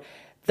about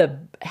the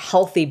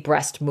healthy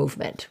breast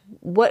movement?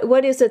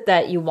 What is it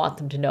that you want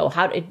them to know?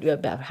 How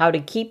to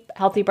keep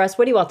healthy breasts?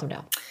 What do you want them to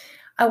know?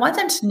 I want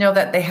them to know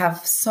that they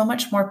have so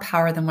much more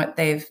power than what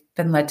they've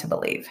been led to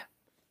believe.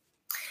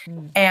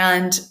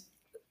 And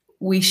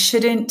we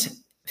shouldn't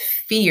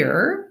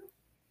fear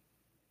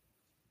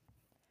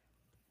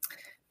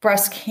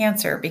breast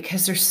cancer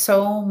because there's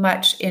so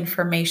much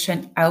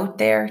information out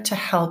there to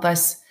help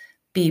us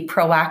be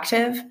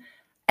proactive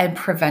and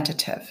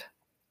preventative.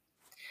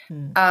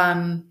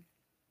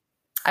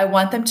 I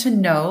want them to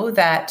know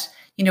that,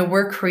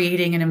 we're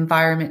creating an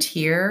environment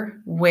here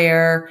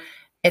where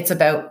it's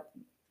about,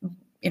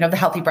 the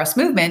healthy breast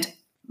movement,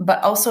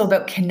 but also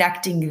about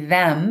connecting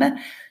them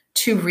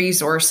to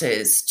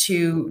resources,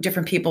 to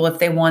different people if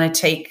they want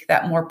to take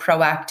that more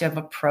proactive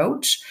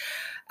approach.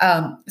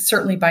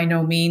 Certainly by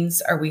no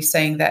means are we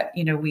saying that,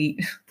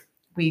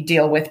 we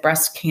deal with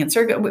breast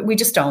cancer. We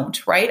just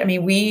don't, right? I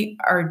mean, we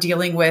are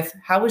dealing with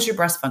how is your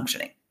breast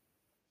functioning?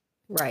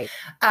 Right.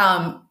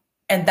 And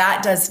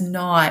that does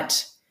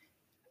not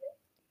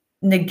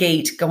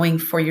negate going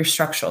for your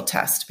structural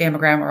test,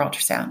 mammogram or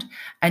ultrasound.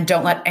 And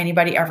don't let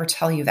anybody ever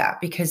tell you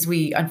that, because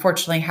we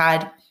unfortunately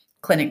had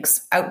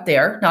clinics out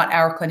there, not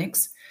our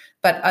clinics,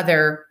 but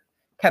other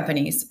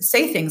companies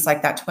say things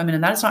like that to women.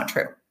 And that is not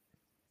true.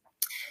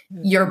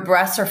 Your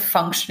breasts are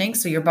functioning.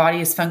 So your body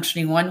is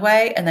functioning one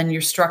way, and then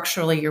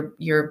structurally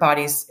your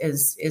body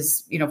is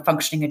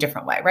functioning a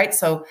different way. Right.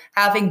 So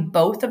having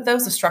both of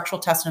those, a structural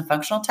test and a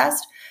functional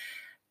test,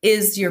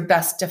 is your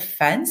best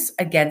defense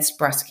against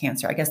breast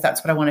cancer. I guess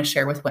that's what I want to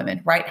share with women,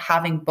 right?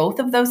 Having both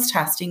of those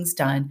testings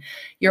done,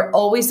 you're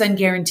always then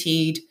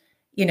guaranteed,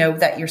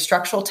 that your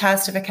structural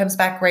test, if it comes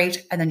back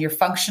great, and then your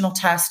functional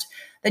test,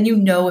 then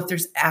if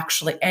there's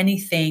actually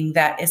anything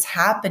that is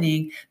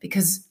happening.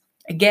 Because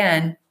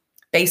again,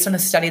 based on a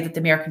study that the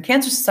American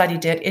Cancer Society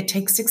did, it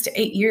takes 6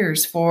 to 8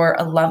 years for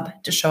a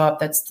lump to show up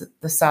that's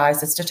the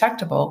size that's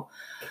detectable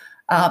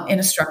in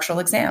a structural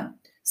exam.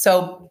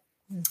 So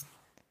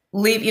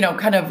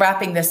kind of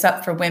wrapping this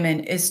up for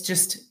women is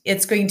just,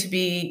 it's going to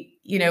be,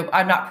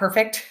 I'm not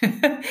perfect, but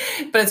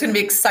it's going to be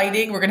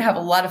exciting. We're going to have a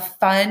lot of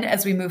fun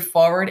as we move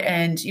forward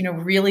and,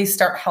 really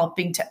start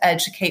helping to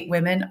educate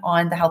women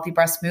on the healthy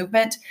breast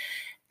movement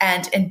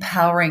and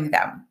empowering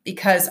them,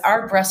 because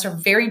our breasts are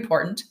very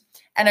important.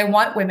 And I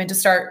want women to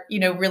start,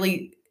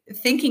 really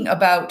thinking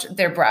about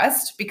their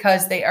breast,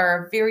 because they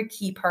are a very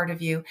key part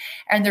of you.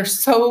 And there's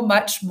so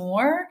much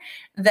more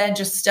than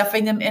just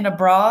stuffing them in a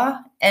bra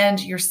and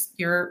your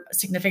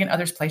significant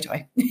other's play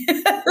toy.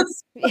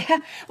 Yeah.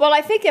 Well,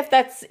 I think if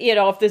that's,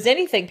 if there's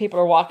anything people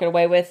are walking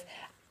away with,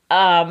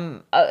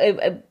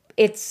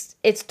 it's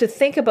to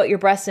think about your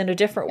breasts in a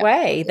different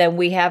way than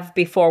we have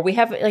before. We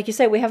haven't, like you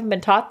say, we haven't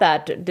been taught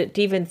that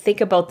to even think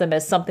about them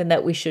as something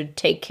that we should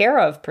take care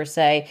of per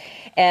se.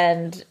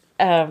 And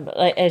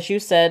as you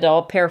said,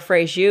 I'll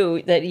paraphrase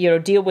you, that,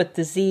 deal with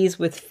disease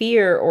with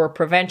fear or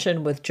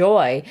prevention with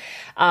joy.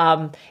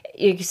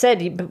 You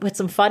said you put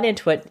some fun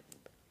into it.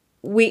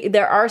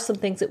 There are some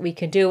things that we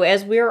can do,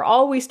 as we're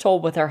always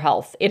told with our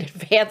health in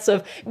advance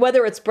of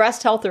whether it's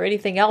breast health or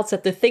anything else,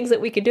 that the things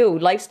that we can do,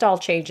 lifestyle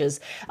changes,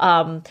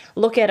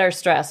 look at our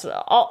stress,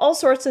 all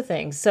sorts of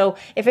things. So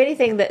if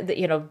anything that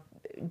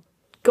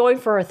going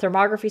for a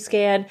thermography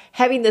scan,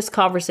 having this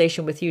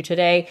conversation with you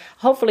today,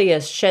 hopefully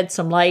has shed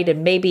some light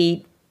and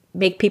maybe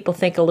make people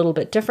think a little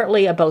bit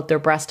differently about their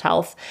breast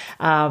health.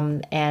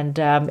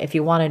 If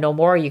you want to know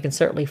more, you can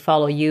certainly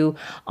follow you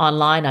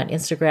online on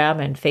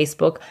Instagram and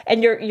Facebook.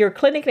 And your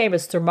clinic name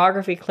is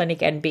Thermography Clinic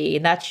NB.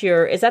 And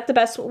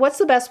what's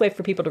the best way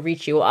for people to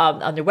reach you?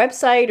 On their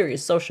website or your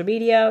social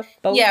media?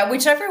 Both? Yeah,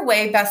 whichever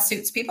way best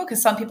suits people,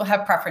 because some people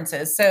have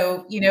preferences.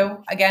 So,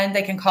 again,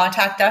 they can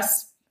contact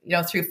us,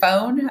 through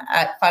phone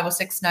at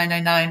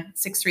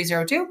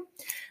 506-999-6302.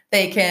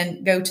 They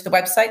can go to the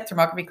website,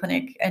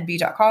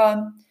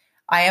 thermographyclinicnb.com.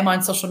 I am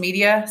on social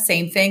media,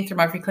 same thing,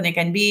 Thermography Clinic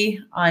NB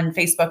on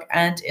Facebook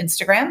and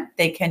Instagram.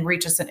 They can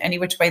reach us in any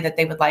which way that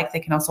they would like. They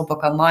can also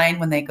book online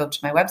when they go to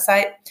my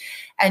website.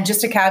 And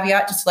just a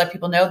caveat, just to let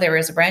people know, there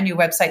is a brand new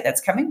website that's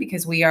coming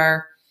because we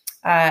are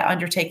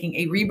undertaking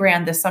a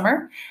rebrand this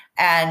summer.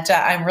 And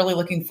I'm really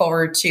looking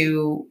forward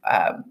to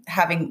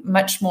having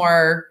many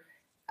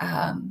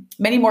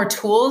more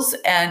tools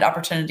and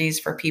opportunities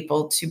for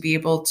people to be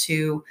able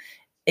to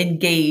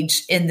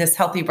engage in this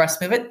healthy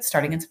breast movement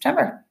starting in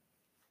September.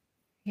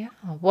 Yeah.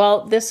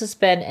 Well, this has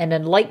been an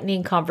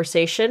enlightening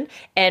conversation.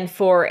 And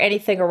for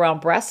anything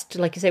around breast,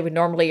 like you say, we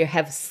normally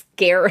have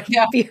scare and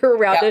fear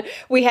around it.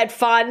 We had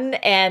fun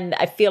and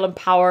I feel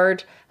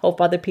empowered. Hope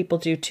other people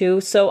do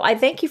too. So I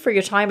thank you for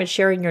your time and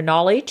sharing your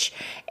knowledge.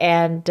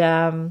 And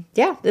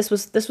this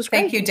was great.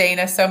 Thank you,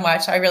 Dana, so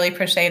much. I really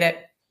appreciate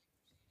it.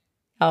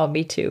 Oh,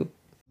 me too.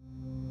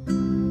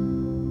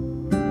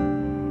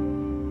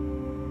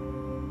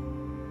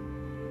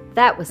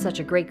 That was such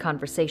a great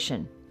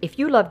conversation. If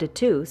you loved it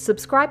too,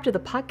 subscribe to the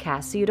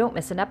podcast so you don't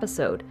miss an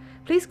episode.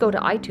 Please go to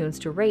iTunes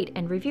to rate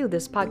and review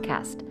this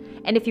podcast.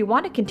 And if you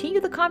want to continue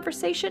the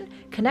conversation,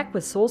 connect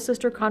with Soul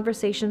Sister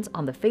Conversations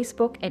on the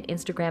Facebook and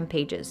Instagram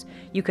pages.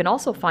 You can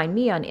also find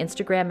me on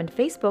Instagram and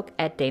Facebook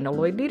at Dana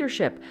Lloyd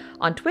Leadership,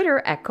 on Twitter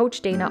at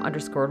Coach Dana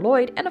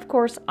 _Lloyd, and of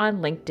course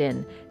on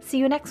LinkedIn. See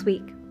you next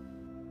week.